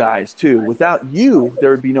you guys too. Without you, there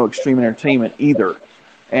would be no Extreme Entertainment either.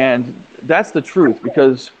 And that's the truth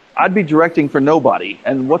because I'd be directing for nobody.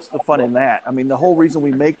 And what's the fun in that? The whole reason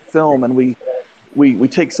we make film and we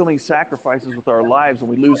take so many sacrifices with our lives and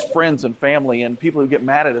we lose friends and family and people who get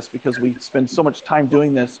mad at us because we spend so much time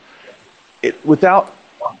doing this. Without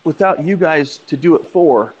you guys to do it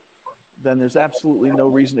for, then there's absolutely no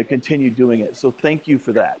reason to continue doing it. So thank you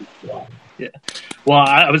for that. Yeah. Well,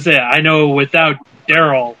 I would say I know without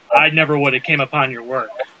Daryl, I never would have came upon your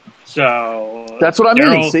work. So that's what I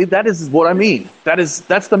mean. See, that is what I mean. That's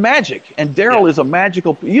the magic. And Daryl is a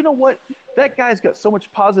magical. You know what? That guy's got so much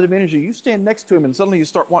positive energy. You stand next to him, and suddenly you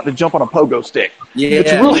start wanting to jump on a pogo stick. Yeah,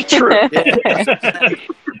 it's really true.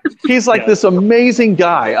 He's like this amazing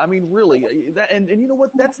guy. Really. And you know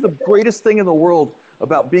what? That's the greatest thing in the world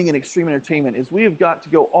about being in Extreme Entertainment is we have got to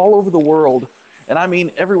go all over the world. And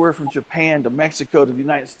everywhere from Japan to Mexico to the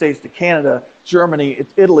United States to Canada, Germany,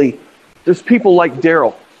 Italy. There's people like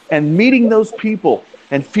Daryl. And meeting those people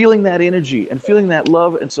and feeling that energy and feeling that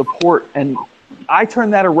love and support. And I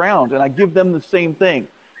turn that around and I give them the same thing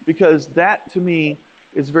because that to me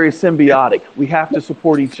is very symbiotic. We have to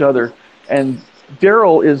support each other. And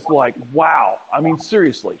Daryl is like, wow.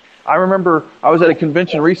 Seriously. I remember I was at a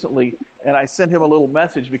convention recently and I sent him a little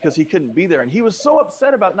message because he couldn't be there. And he was so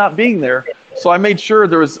upset about not being there. So I made sure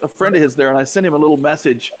there was a friend of his there and I sent him a little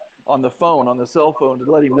message on the cell phone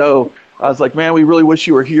to let him know. I was like, man, we really wish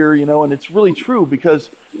you were here, and it's really true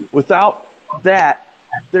because without that,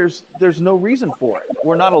 there's no reason for it.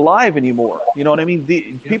 We're not alive anymore. You know what I mean?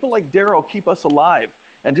 People like Daryl keep us alive.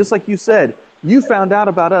 And just like you said, you found out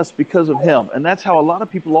about us because of him. And that's how a lot of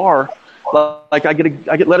people are. Like I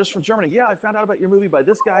get letters from Germany. Yeah, I found out about your movie by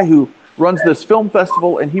this guy who runs this film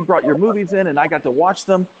festival, and he brought your movies in, and I got to watch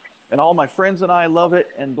them, and all my friends and I love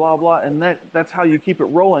it, and blah, blah. And that's how you keep it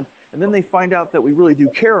rolling. And then they find out that we really do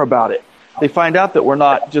care about it. They find out that we're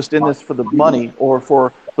not just in this for the money or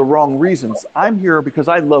for the wrong reasons. I'm here because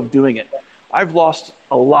I love doing it. I've lost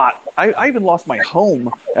a lot. I even lost my home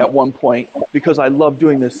at one point because I love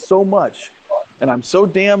doing this so much. And I'm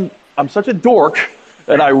such a dork,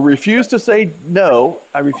 and I refuse to say no.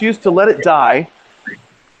 I refuse to let it die.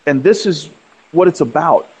 And this is what it's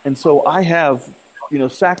about. And so I have,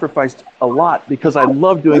 sacrificed a lot because I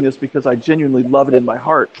love doing this, because I genuinely love it in my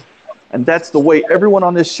heart. And that's the way everyone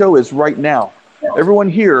on this show is right now. Everyone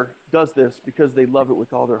here does this because they love it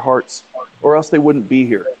with all their hearts, or else they wouldn't be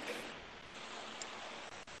here.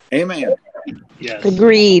 Amen. Yes.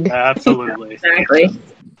 Agreed. Absolutely. Exactly.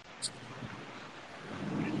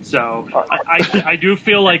 So I do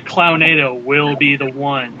feel like Clownado will be the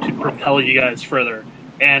one to propel you guys further.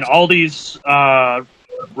 And all these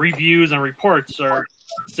reviews and reports are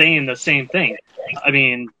saying the same thing. I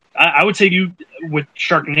mean, I would say with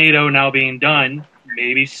Sharknado now being done,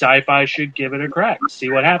 maybe Sci-Fi should give it a crack, see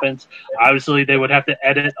what happens. Obviously, they would have to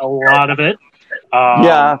edit a lot of it.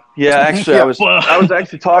 Actually, I was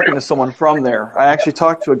actually talking to someone from there. I actually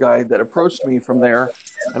talked to a guy that approached me from there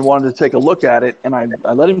and wanted to take a look at it, and I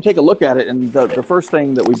let him take a look at it, and the first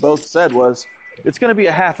thing that we both said was, it's going to be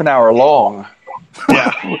a half an hour long.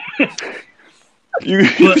 Yeah.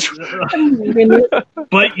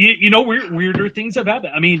 But weirder things have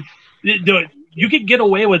happened. I mean, you could get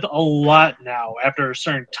away with a lot now after a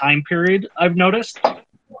certain time period, I've noticed.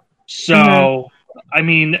 So, I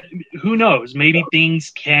mean, who knows? Maybe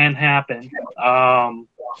things can happen.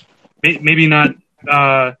 Maybe not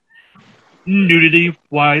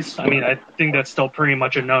nudity-wise. I mean, I think that's still pretty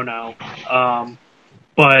much a no-no.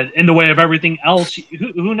 But in the way of everything else,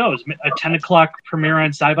 who knows? A 10 o'clock premiere on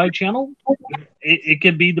Sci-Fi Channel? It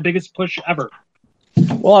could be the biggest push ever.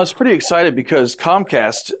 Well, I was pretty excited because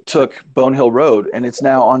Comcast took Bone Hill Road, and it's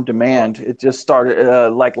now on demand. It just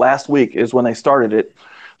started, like last week is when they started it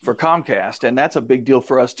for Comcast, and that's a big deal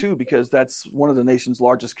for us too, because that's one of the nation's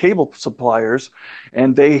largest cable suppliers,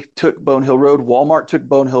 and they took Bone Hill Road. Walmart took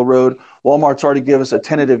Bone Hill Road. Walmart's already given us a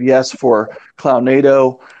tentative yes for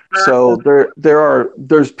Clownado. So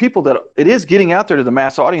there's people that it is getting out there to the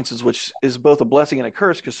mass audiences, which is both a blessing and a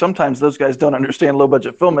curse, because sometimes those guys don't understand low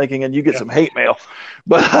budget filmmaking, and you get some hate mail.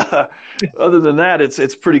 But other than that,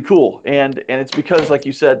 it's pretty cool, and it's because, like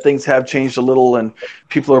you said, things have changed a little, and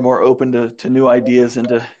people are more open to new ideas and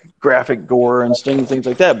to graphic gore and things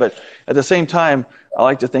like that. But at the same time, I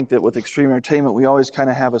like to think that with Extreme Entertainment, we always kind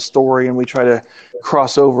of have a story, and we try to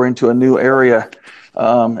cross over into a new area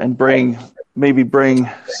and bring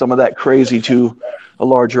some of that crazy to a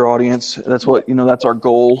larger audience. That's what, that's our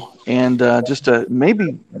goal. And just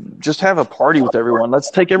have a party with everyone.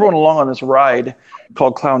 Let's take everyone along on this ride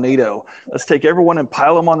called Clownado. Let's take everyone and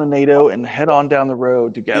pile them on the NATO and head on down the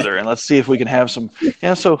road together. And let's see if we can have some,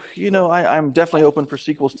 I'm definitely open for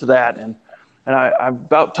sequels to that. And I'm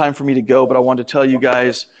about time for me to go, but I wanted to tell you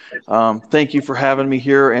guys, thank you for having me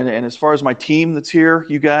here. And as far as my team that's here,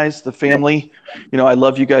 you guys, the family, I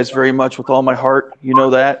love you guys very much with all my heart. You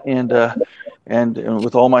know that, and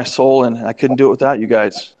with all my soul, and I couldn't do it without you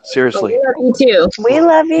guys. Seriously. We love you too. We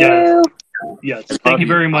love you. Yes. Thank you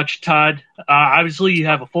very much, Todd. Obviously, you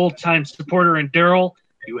have a full-time supporter in Daryl.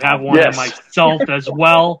 You have one in myself as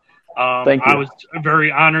well. Thank you. I was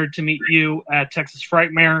very honored to meet you at Texas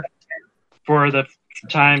Frightmare for the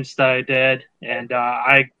times that I did, and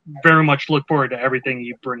I very much look forward to everything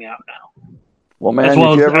you bring out now. Well, man, as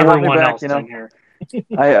well if you as ever want me everyone back, else in here.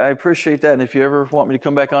 I appreciate that, and if you ever want me to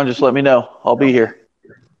come back on, just let me know. I'll be here.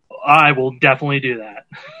 I will definitely do that.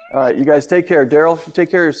 All right, you guys take care. Daryl, you take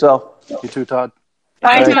care of yourself. You too, Todd.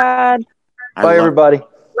 Bye, Todd. Bye, everybody.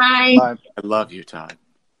 Bye. Bye. I love you, Todd.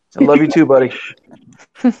 I love you too, buddy.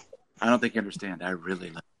 I don't think you understand. I really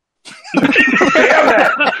love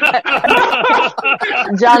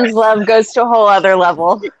John's love goes to a whole other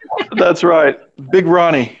level. That's right. Big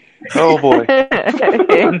Ronnie. Oh, boy.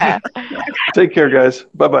 Yeah. Take care, guys.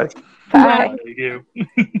 Bye-bye. Bye. Thank you.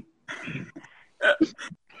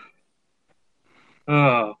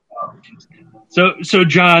 Oh. So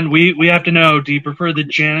John, we have to know, do you prefer the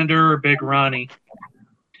janitor or Big Ronnie?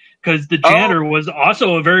 Because the janitor was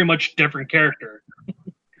also a very much different character.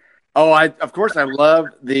 Oh, of course I love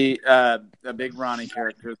the Big Ronnie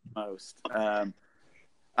character the most.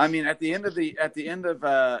 I mean, at the end of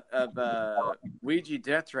Ouija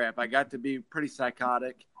Death Trap, I got to be pretty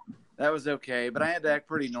psychotic. That was okay, but I had to act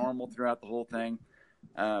pretty normal throughout the whole thing.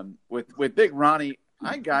 With Big Ronnie,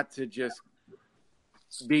 I got to just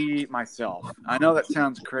be myself. I know that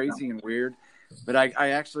sounds crazy and weird, but I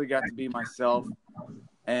actually got to be myself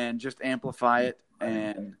and just amplify it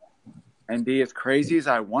and be as crazy as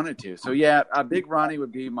I wanted to. So yeah, Big Ronnie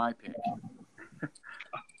would be my pick.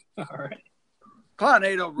 All right.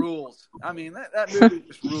 Clownado rules. I mean, that movie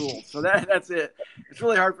just rules. So that's it. It's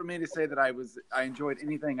really hard for me to say that I enjoyed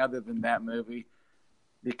anything other than that movie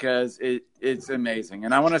because it's amazing.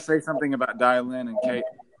 And I want to say something about Dial-In and Kate.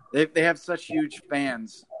 They have such huge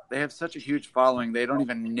fans. They have such a huge following they don't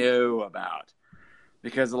even know about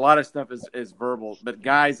because a lot of stuff is verbal, but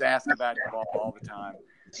guys ask about it all the time.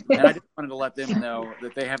 And I just wanted to let them know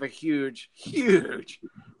that they have a huge, huge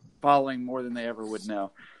following, more than they ever would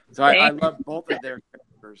know. So I love both of their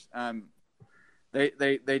characters.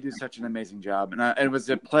 They do such an amazing job, and it was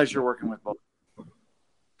a pleasure working with both.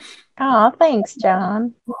 Oh, thanks,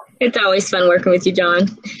 John. It's always fun working with you,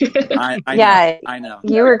 John. I know.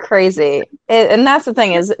 You were crazy, and that's the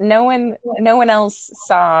thing is no one else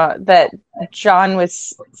saw that John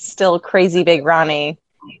was still crazy Big Ronnie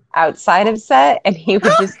outside of set, and he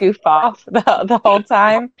would just goof off the whole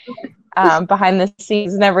time behind the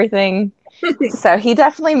scenes and everything. So he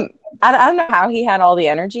definitely, I don't know how he had all the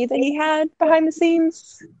energy that he had behind the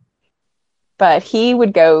scenes, but he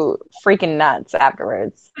would go freaking nuts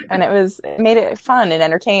afterwards. And it made it fun and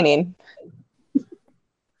entertaining.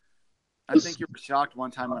 I think you were shocked one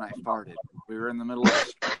time when I farted. We were in the middle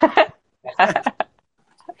of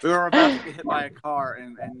we were about to get hit by a car,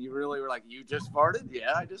 and you really were like, "You just farted?"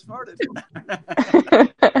 Yeah, I just farted.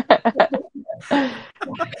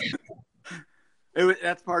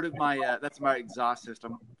 That's part of my that's my exhaust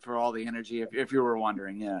system for all the energy. If you were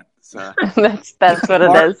wondering, yeah, so that's what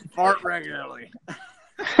it is. Fart regularly.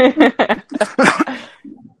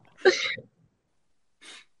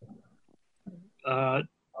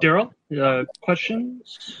 Daryl,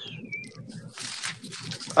 questions?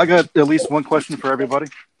 I got at least one question for everybody.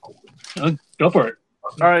 Go for it.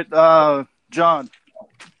 All right, John,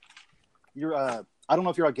 you're I don't know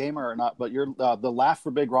if you're a gamer or not, but the laugh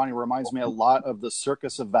for Big Ronnie reminds me a lot of the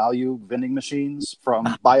Circus of Value vending machines from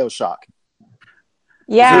BioShock.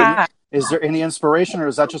 Yeah. Is there any inspiration, or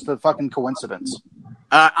is that just a fucking coincidence?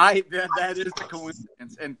 That is a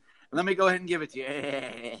coincidence, and let me go ahead and give it to you.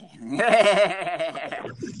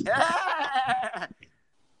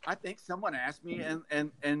 I think someone asked me, and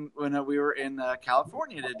when we were in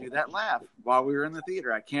California, to do that laugh while we were in the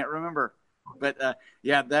theater. I can't remember. But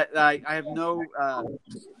yeah, that I have no. I'm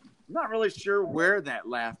not really sure where that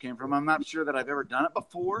laugh came from. I'm not sure that I've ever done it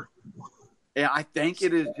before. Yeah, I think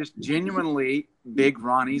it is just genuinely Big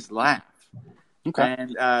Ronnie's laugh. Okay,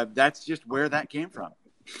 and that's just where that came from.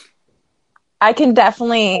 I can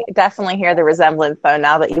definitely hear the resemblance though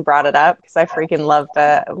now that you brought it up because I freaking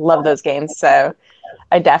love those games. So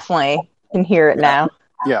I definitely can hear it now.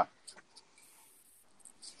 Yeah.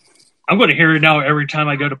 I'm going to hear it now every time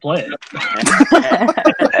I go to play it.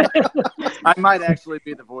 I might actually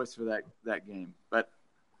be the voice for that game, but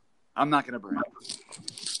I'm not going to brag.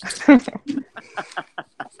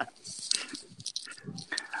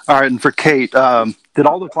 All right, and for Kate, did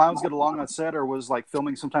all the clowns get along on set, or was like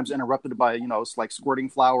filming sometimes interrupted by like squirting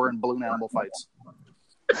flour and balloon animal fights?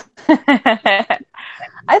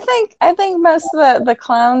 I think most of the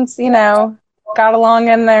clowns, got along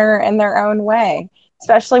in their own way.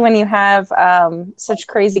 Especially when you have such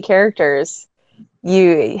crazy characters,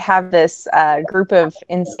 you have this group of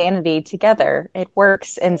insanity together. It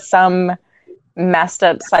works in some messed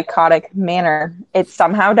up, psychotic manner. It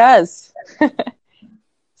somehow does.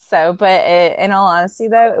 So, but in all honesty,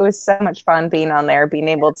 though, it was so much fun being on there, being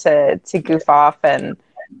able to goof off and,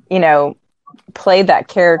 play that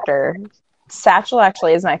character. Satchel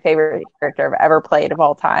actually is my favorite character I've ever played of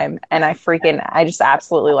all time. And I just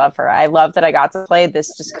absolutely love her. I love that I got to play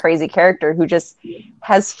this just crazy character who just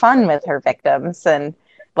has fun with her victims and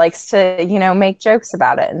likes to, make jokes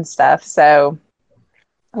about it and stuff. So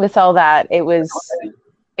with all that, it was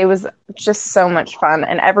just so much fun.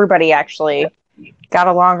 And everybody actually got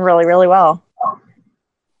along really, really well.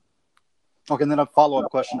 Okay, and then a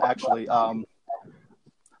follow-up question, actually.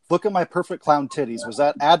 Look at my perfect clown titties. Was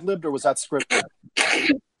that ad-libbed or was that scripted?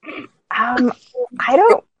 I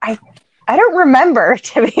don't remember,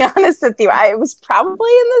 to be honest with you. It was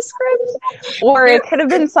probably in the script, or it could have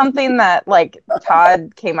been something that like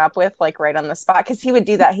Todd came up with like right on the spot, because he would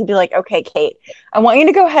do that. He'd be like, "Okay, Kate, I want you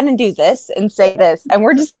to go ahead and do this and say this, and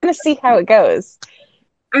we're just going to see how it goes."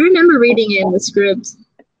 I remember reading it in the script.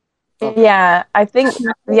 Okay. Yeah, I think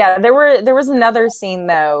there was another scene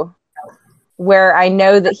though where I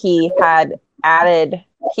know that he had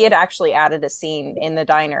actually added a scene in the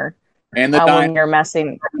diner And the when we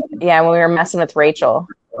were messing with Rachel,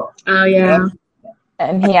 Oh yeah.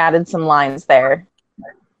 and he added some lines there.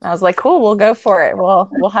 I was like, cool, we'll go for it.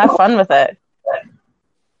 We'll have fun with it.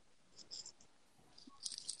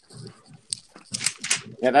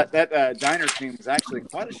 Yeah, that diner scene was actually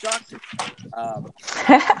quite a shock to me.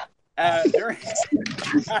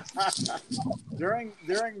 During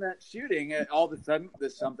that shooting, all of a sudden,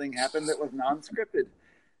 something happened that was unscripted,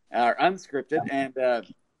 and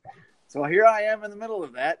so here I am in the middle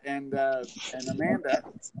of that, and Amanda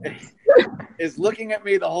is looking at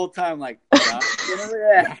me the whole time like, John's going to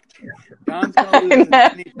react. John's going to lose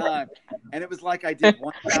at any time. And it was like I did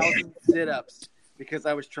 1,000 sit-ups because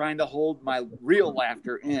I was trying to hold my real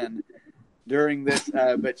laughter in during this.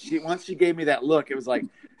 But once she gave me that look, it was like,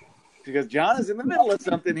 because John is in the middle of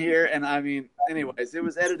something here. And I mean, anyways, it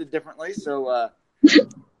was edited differently. So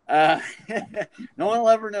no one will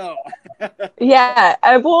ever know. Yeah.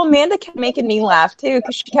 Well, Amanda kept making me laugh too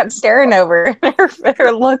because she kept staring over.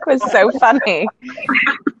 Her look was so funny.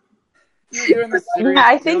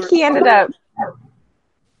 I think he ended up.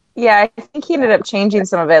 Yeah, I think he ended up changing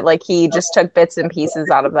some of it. Like he just took bits and pieces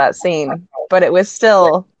out of that scene, but it was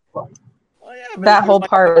still that whole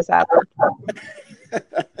part was happening.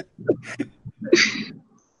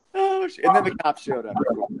 Oh, and then the cops showed up.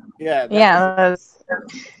 Yeah.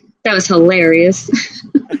 That was hilarious.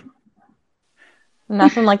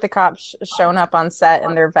 Nothing like the cops showing up on set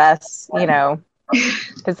in their vests,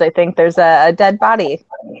 because they think there's a dead body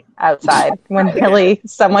outside when really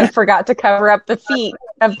someone forgot to cover up the feet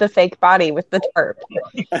of the fake body with the tarp.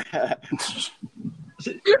 I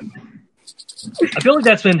feel like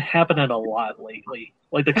that's been happening a lot lately.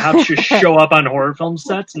 Like the cops just show up on horror film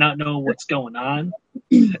sets, not know what's going on.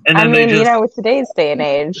 And then with today's day and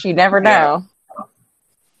age, you never know.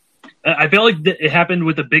 I feel like it happened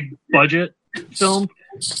with a big budget film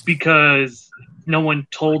because no one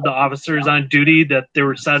told the officers on duty that they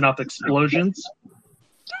were setting off explosions.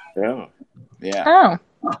 Oh, yeah.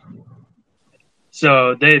 Oh.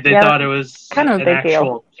 So they thought it was kind of an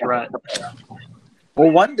actual threat. Well,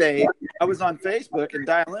 one day I was on Facebook and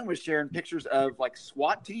Dial-In was sharing pictures of like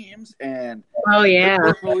SWAT teams and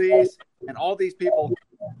police and all these people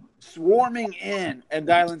swarming in, and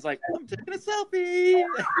Dial-In's like, I'm taking a selfie.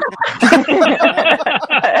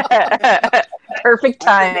 Perfect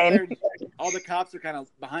timing. All the cops are kind of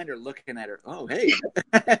behind her looking at her. Oh, hey.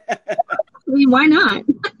 I mean, why not?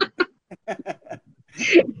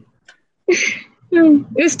 It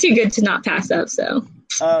was too good to not pass up, so.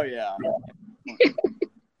 Oh, yeah.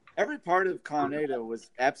 Every part of Clownado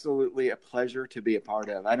was absolutely a pleasure to be a part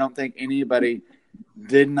of. I don't think anybody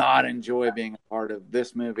did not enjoy being a part of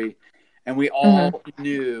this movie. And we all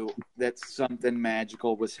knew that something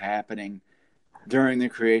magical was happening during the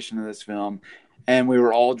creation of this film. And we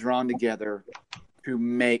were all drawn together to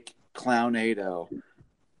make Clownado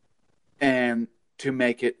and to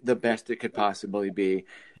make it the best it could possibly be.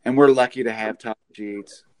 And we're lucky to have Todd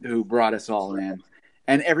Sheets, who brought us all in.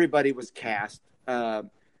 And everybody was cast.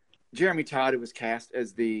 Jeremy Todd, who was cast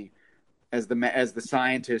as the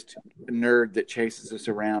scientist nerd that chases us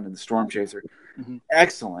around in the Storm Chaser. Mm-hmm.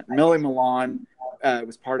 Excellent. Millie Milan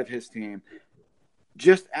was part of his team.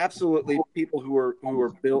 Just absolutely people who were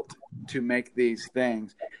built to make these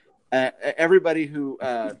things. Everybody who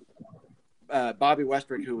Bobby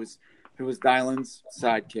Westbrook, who was Dylan's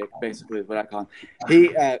sidekick, basically is what I call him. He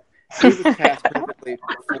was cast perfectly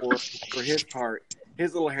for his part,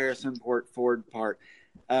 his little Harrison Ford part.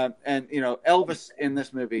 And Elvis in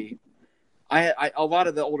this movie, a lot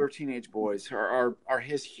of the older teenage boys are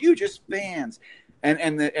his hugest fans, and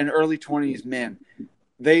early 20s men.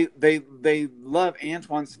 They love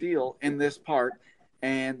Antoine Steele in this part,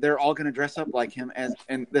 and they're all going to dress up like him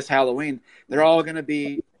in this Halloween. They're all going to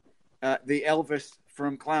be the Elvis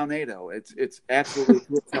from Clownado. It's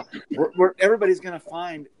absolutely cool. Everybody's going to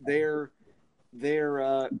find their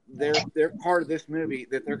part of this movie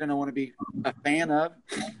that they're going to want to be a fan of,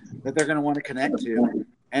 that they're going to want to connect to.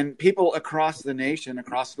 And people across the nation,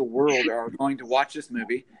 across the world are going to watch this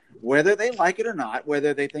movie, whether they like it or not,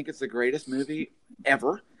 whether they think it's the greatest movie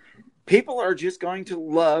ever. People are just going to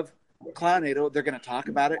love Clownado. They're going to talk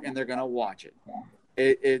about it and they're going to watch it.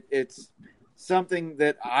 It's something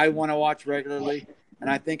that I want to watch regularly, and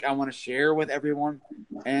I think I want to share with everyone.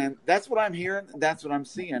 And that's what I'm hearing. That's what I'm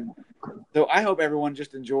seeing. So I hope everyone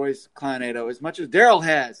just enjoys Clownado as much as Daryl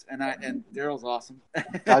has, and Daryl's awesome.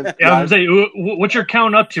 I was saying, what's your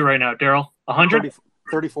count up to right now, Daryl? 100?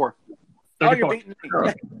 34. Oh, you're beating me.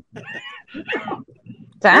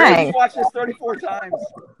 Dang. You've watched this 34 times.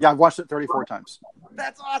 Yeah, I've watched it 34 times.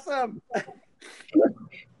 That's awesome.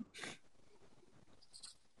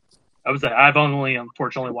 I've only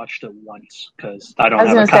unfortunately watched it once because I don't I was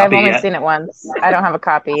have going a to say, I've copy only yet. seen it once. I don't have a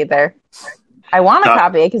copy either. I want a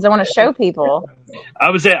copy because I want to show people.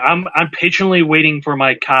 I'm patiently waiting for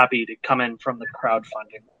my copy to come in from the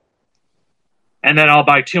crowdfunding. And then I'll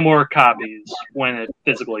buy 2 more copies when it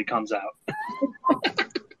physically comes out.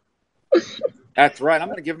 That's right. I'm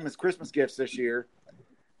going to give him his Christmas gifts this year.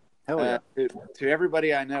 Hell yeah. To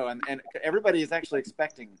everybody I know. And everybody is actually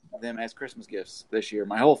expecting them as Christmas gifts this year.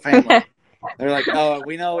 My whole family. They're like, oh,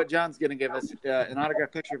 we know what John's going to give us. An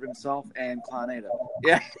autographed picture of himself and Clownado.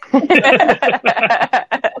 Yeah.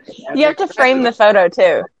 You have to frame the photo,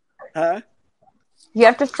 too. Huh? You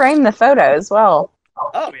have to frame the photo as well.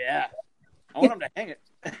 Oh, yeah. I want him to hang it.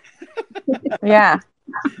 Yeah.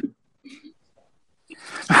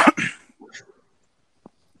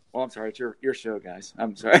 Well, I'm sorry. It's your show, guys.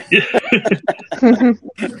 I'm sorry.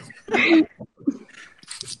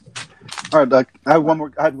 All right, Doug. I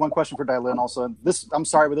had one question for Dylin also. I'm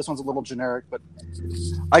sorry, but this one's a little generic. But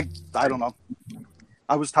I don't know.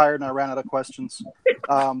 I was tired and I ran out of questions.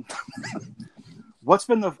 What's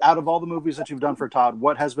been out of all the movies that you've done for Todd?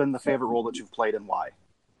 What has been the favorite role that you've played and why?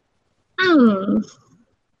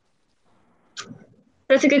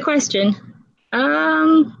 That's a good question.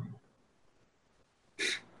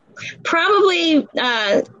 Probably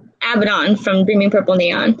Abaddon from Dreaming Purple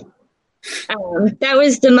Neon. That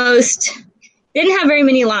was the most. Didn't have very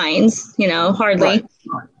many lines, hardly.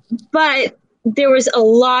 Right. But there was a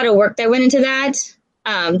lot of work that went into that.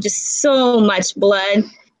 Just so much blood,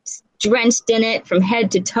 drenched in it from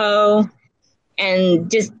head to toe,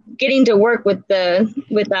 and just getting to work with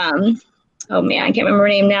oh man, I can't remember her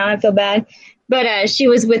name now. I feel bad. But she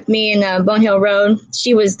was with me in Bone Hill Road.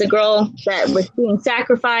 She was the girl that was being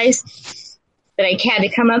sacrificed that I had to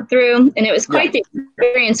come up through. And it was quite the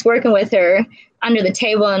experience working with her under the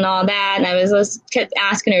table and all that. And I was kept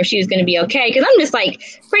asking her if she was going to be okay. Because I'm just like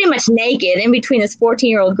pretty much naked in between this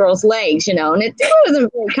 14-year-old girl's legs, and it wasn't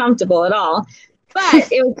very comfortable at all. But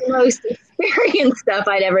it was the most experienced stuff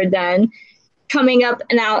I'd ever done. Coming up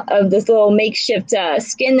and out of this little makeshift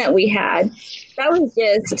skin that we had. That was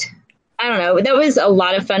just... I don't know. That was a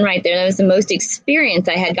lot of fun right there. That was the most experience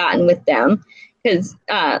I had gotten with them because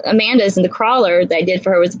Amanda's in the crawler that I did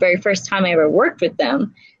for her was the very first time I ever worked with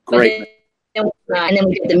them. Great. And then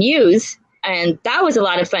we did the Muse, and that was a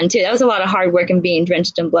lot of fun too. That was a lot of hard work and being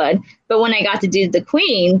drenched in blood. But when I got to do the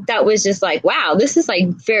Queen, that was just like, wow, this is like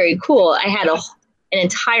very cool. I had an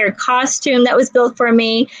entire costume that was built for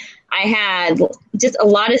me. I had just a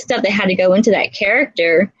lot of stuff that had to go into that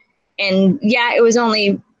character. And yeah, it was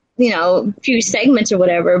only a few segments or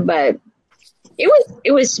whatever, but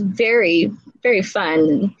it was very, very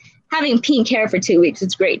fun. Having pink hair for 2 weeks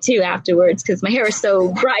was great too afterwards because my hair is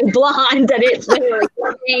so bright blonde that it literally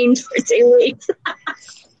changed for 2 weeks.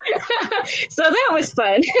 So that was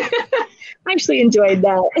fun. I actually enjoyed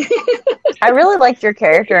that. I really liked your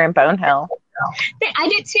character in Bone Hill. I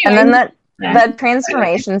did too. And then that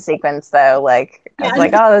transformation sequence, though, I was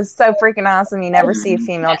like, oh, that's so freaking awesome. You never see a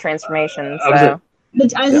female transformation. So.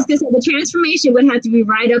 But I was just going to say, the transformation would have to be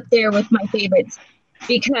right up there with my favorites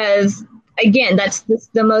because, again, that's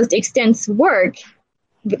the most extensive work,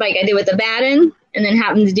 like I did with Abaddon, and then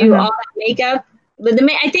having to do all that makeup. But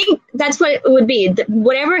I think that's what it would be.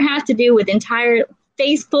 Whatever has to do with entire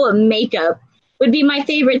face full of makeup would be my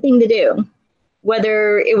favorite thing to do,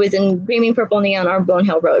 whether it was in Dreaming Purple Neon or Bone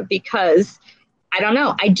Hill Road, because, I don't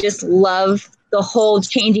know, I just love the whole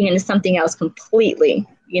changing into something else completely,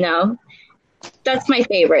 That's my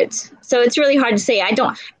favorite. So it's really hard to say. I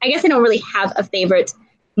guess I don't really have a favorite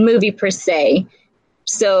movie per se.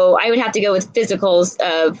 So I would have to go with physicals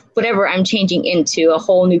of whatever I'm changing into. A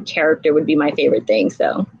whole new character would be my favorite thing.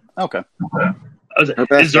 So Okay.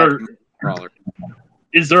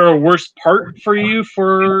 Is there a worst part for you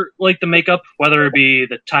for the makeup, whether it be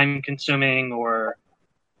the time consuming or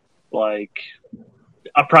a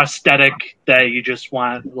prosthetic that you just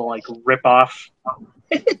want to rip off?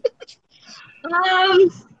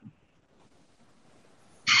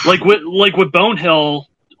 With Bone Hill,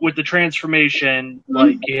 with the transformation,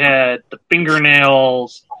 you had the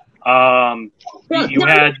fingernails, you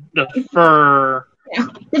had the fur. Yeah.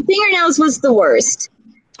 The fingernails was the worst.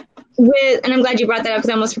 And I'm glad you brought that up because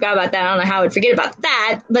I almost forgot about that. I don't know how I would forget about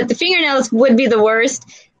that. But the fingernails would be the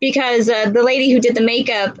worst because the lady who did the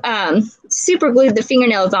makeup super glued the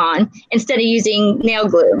fingernails on instead of using nail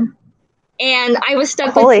glue. And I was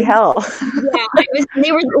stuck. Holy hell! Yeah,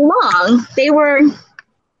 they were long. They were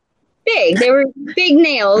big. big. They were big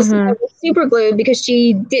nails. Mm-hmm. They were super glued because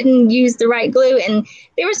she didn't use the right glue, and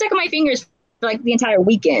they were stuck on my fingers for like the entire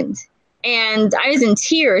weekend. And I was in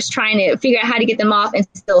tears trying to figure out how to get them off and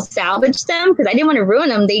still salvage them because I didn't want to ruin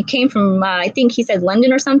them. They came from, I think he said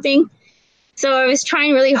London or something. So I was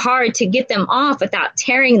trying really hard to get them off without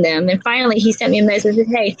tearing them. And finally he sent me a message and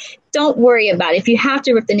said, hey, don't worry about it. If you have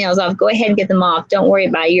to rip the nails off, go ahead and get them off. Don't worry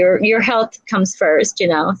about it. Your health comes first, you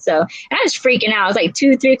know. So I was freaking out. I was like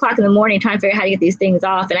 2-3 o'clock in the morning trying to figure out how to get these things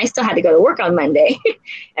off. And I still had to go to work on Monday.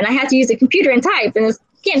 And I had to use the computer and type. And you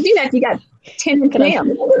can't do that if you got 10 nails.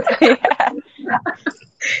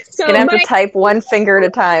 So you're gonna have to type one finger at a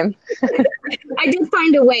time. I did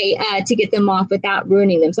find a way to get them off without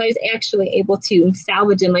ruining them. So I was actually able to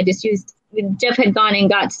salvage them. I just used, Jeff had gone and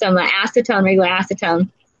got some acetone, regular acetone.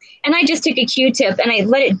 And I just took a Q-tip and I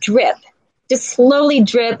let it drip, just slowly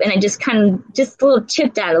drip. And I just a little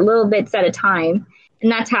chipped at a little bits at a time.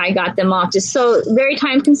 And that's how I got them off. Just so very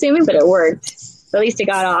time consuming, but it worked. So at least it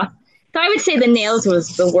got off. So I would say the nails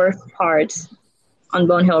was the worst part on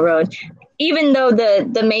Bone Hill Road. Even though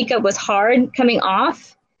the makeup was hard coming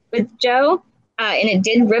off with Joe, and it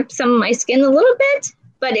did rip some of my skin a little bit,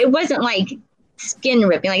 but it wasn't like skin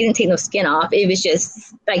ripping. Like I didn't take no skin off. It was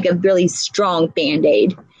just like a really strong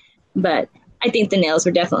Band-Aid. But I think the nails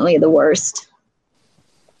were definitely the worst.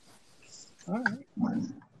 All right.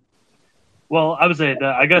 Well, I would say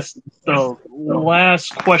that I guess the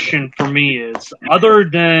last question for me is, other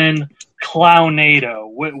than Clownado,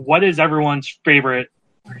 what is everyone's favorite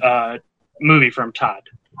movie from Todd?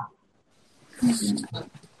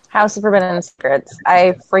 House of Forbidden Secrets.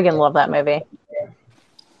 I freaking love that movie.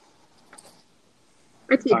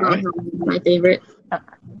 I think Bone Hill is my favorite.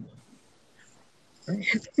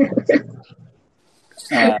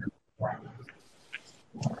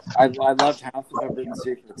 I loved House of Forbidden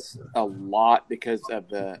Secrets a lot because of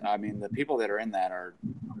the people that are in that are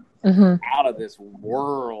out of this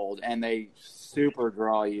world, and they super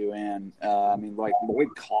draw you in. Like Lloyd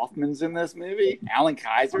Kaufman's in this movie, Alan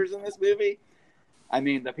Kaiser's in this movie. I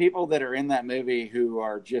mean, the people that are in that movie who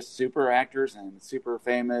are just super actors and super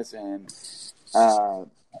famous and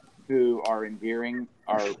who are endearing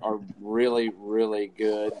are really, really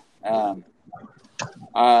good.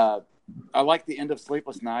 I like the end of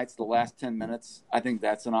Sleepless Nights, the last 10 minutes. I think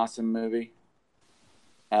that's an awesome movie.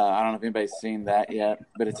 I don't know if anybody's seen that yet,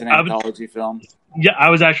 but it's an anthology film. Yeah, I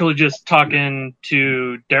was actually just talking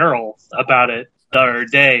to Daryl about it the other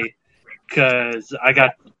day because I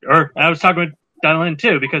was talking with Dylan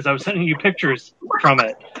too because I was sending you pictures from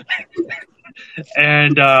it.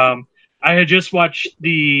 And I had just watched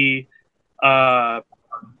the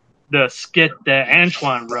skit that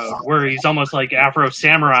Antoine wrote where he's almost like Afro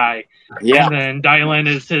Samurai. Yeah. And then Dylan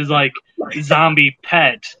is his like zombie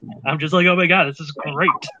pet. I'm just like, oh my god, this is great.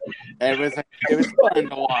 It was fun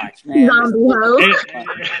to watch, man.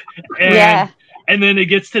 And then it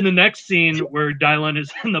gets to the next scene where Dylan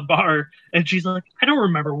is in the bar and she's like, I don't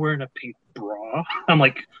remember wearing a pink bra. I'm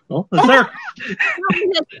like, well, is there?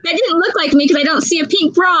 That didn't look like me because I don't see a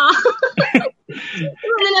pink bra. There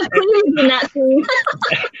wasn't enough cleavage in that scene.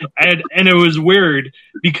 and it was weird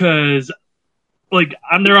because like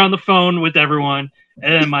I'm there on the phone with everyone,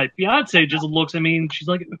 and then my fiance just looks at me and she's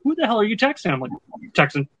like, "Who the hell are you texting?" I'm like,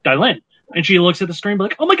 "Texting Dylan," and she looks at the screen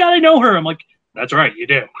like, "Oh my god, I know her." I'm like, "That's right, you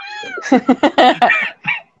do."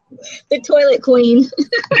 The toilet queen.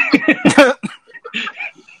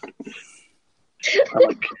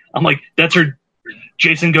 I'm like, that's her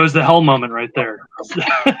Jason Goes to Hell moment right there.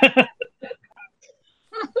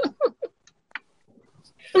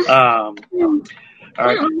 All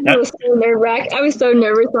right. I was so nerve-wracked. I was so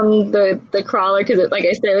nervous on the crawler because, like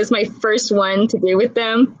I said, it was my first one to do with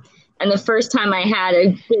them, and the first time I had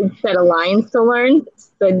a good set of lines to learn.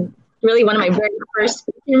 So really one of my very first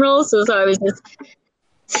speaking roles. So I was just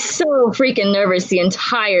so freaking nervous the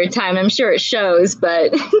entire time. I'm sure it shows,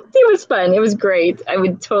 but it was fun. It was great. I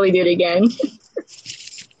would totally do it again.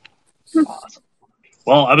 Awesome.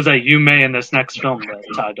 Well, I was at you May in this next film that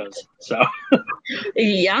Todd does. So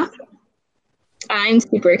yeah. I'm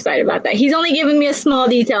super excited about that. He's only given me a small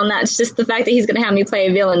detail, and that's just the fact that he's going to have me play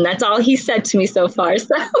a villain. That's all he said to me so far.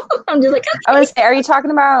 So I'm just like, okay. I was say, are you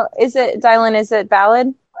talking about, is it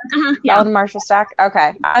Ballad? Yeah. Ballad of Marshall Stack?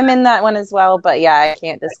 Okay. I'm in that one as well, but yeah, I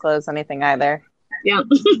can't disclose anything either. Yeah.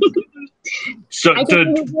 So I can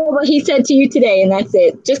only know what he said to you today, and that's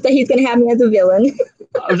it. Just that he's going to have me as a villain.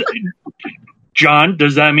 John,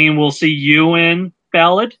 does that mean we'll see you in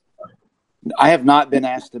Ballad? I have not been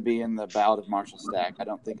asked to be in the Ballad of Marshall Stack. I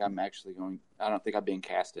don't think I'm being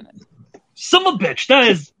cast in it. Son of a bitch, that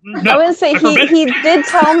is. No, I would say he did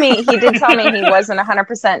tell me he wasn't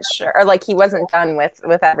 100% sure, or like he wasn't done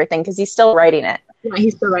with everything because he's still writing it. Yeah,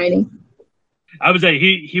 he's still writing. I would say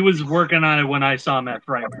he was working on it when I saw him at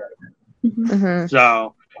Frightmare. Mm-hmm.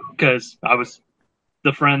 So, because I was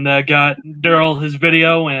the friend that got Daryl his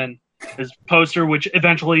video and his poster, which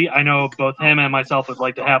eventually I know both him and myself would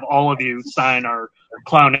like to have all of you sign our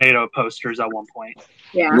Clownado posters at one point.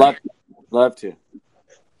 Yeah, love to.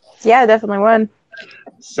 Yeah, definitely would.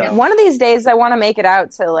 So one of these days, I want to make it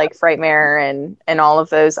out to like Frightmare and all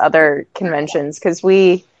of those other conventions because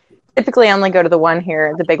we typically only go to the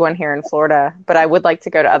big one here in Florida. But I would like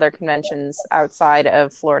to go to other conventions outside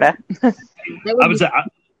of Florida.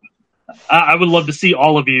 I would love to see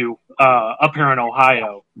all of you up here in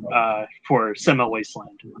Ohio for Cinema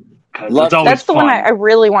Wasteland. It's always That's the fun. one I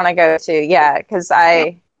really want to go to. Yeah, because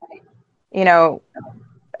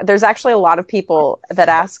there's actually a lot of people that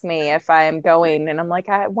ask me if I am going, and I'm like,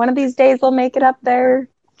 one of these days I'll make it up there.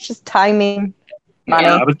 It's just timing, money.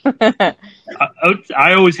 Yeah,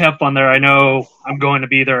 I always have fun there. I know I'm going to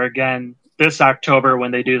be there again this October when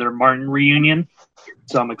they do their Martin reunion,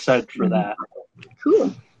 so I'm excited for that.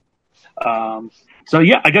 cool. So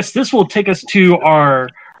yeah, I guess this will take us to our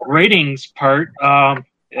ratings part. I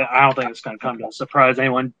don't think it's going to come to surprise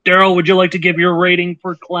anyone. Daryl, would you like to give your rating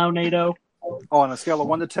for Clownado? Oh, on a scale of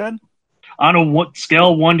 1 to 10? On a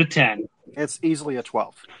scale 1 to 10. It's easily a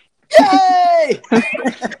 12. Yay!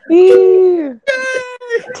 Yay!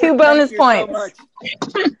 2 bonus points.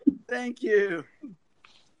 So Thank you.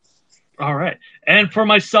 All right. And for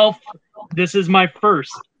myself, this is my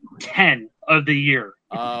first 10 of the year.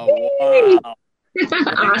 Oh, wow.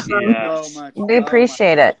 Awesome. Yeah. So much. We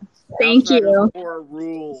appreciate it. Thank you. For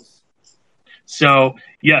rules. So,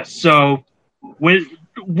 yes. So,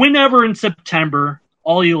 whenever in September,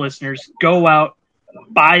 all you listeners, go out,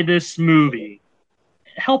 buy this movie.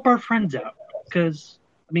 Help our friends out. Because,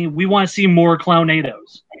 we want to see more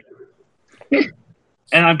Clownados.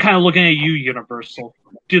 And I'm kind of looking at you, Universal.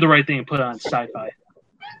 Do the right thing and put it on Sci-Fi.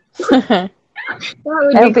 That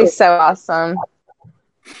would be so awesome.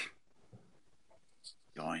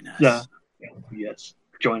 Join us. Yes,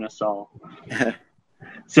 join us all.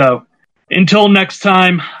 So, until next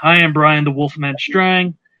time, I am Brian the Wolfman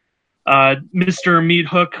Strang. Mr. Meat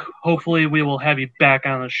Hook, hopefully we will have you back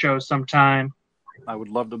on the show sometime. I would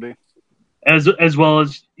love to be. As well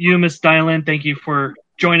as you, Miss Dylan. Thank you for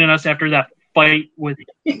joining us after that fight with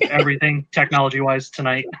everything technology-wise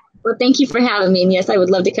tonight. Well, thank you for having me. And yes, I would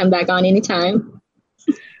love to come back on anytime.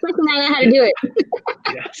 Listen, I know how to do it.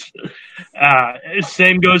 Yes.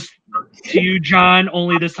 Same goes to you, John.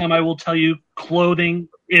 Only this time I will tell you clothing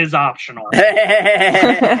is optional. Well, I'm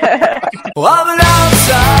an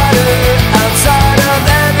outsider of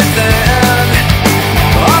everything.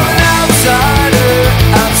 I'm an outsider.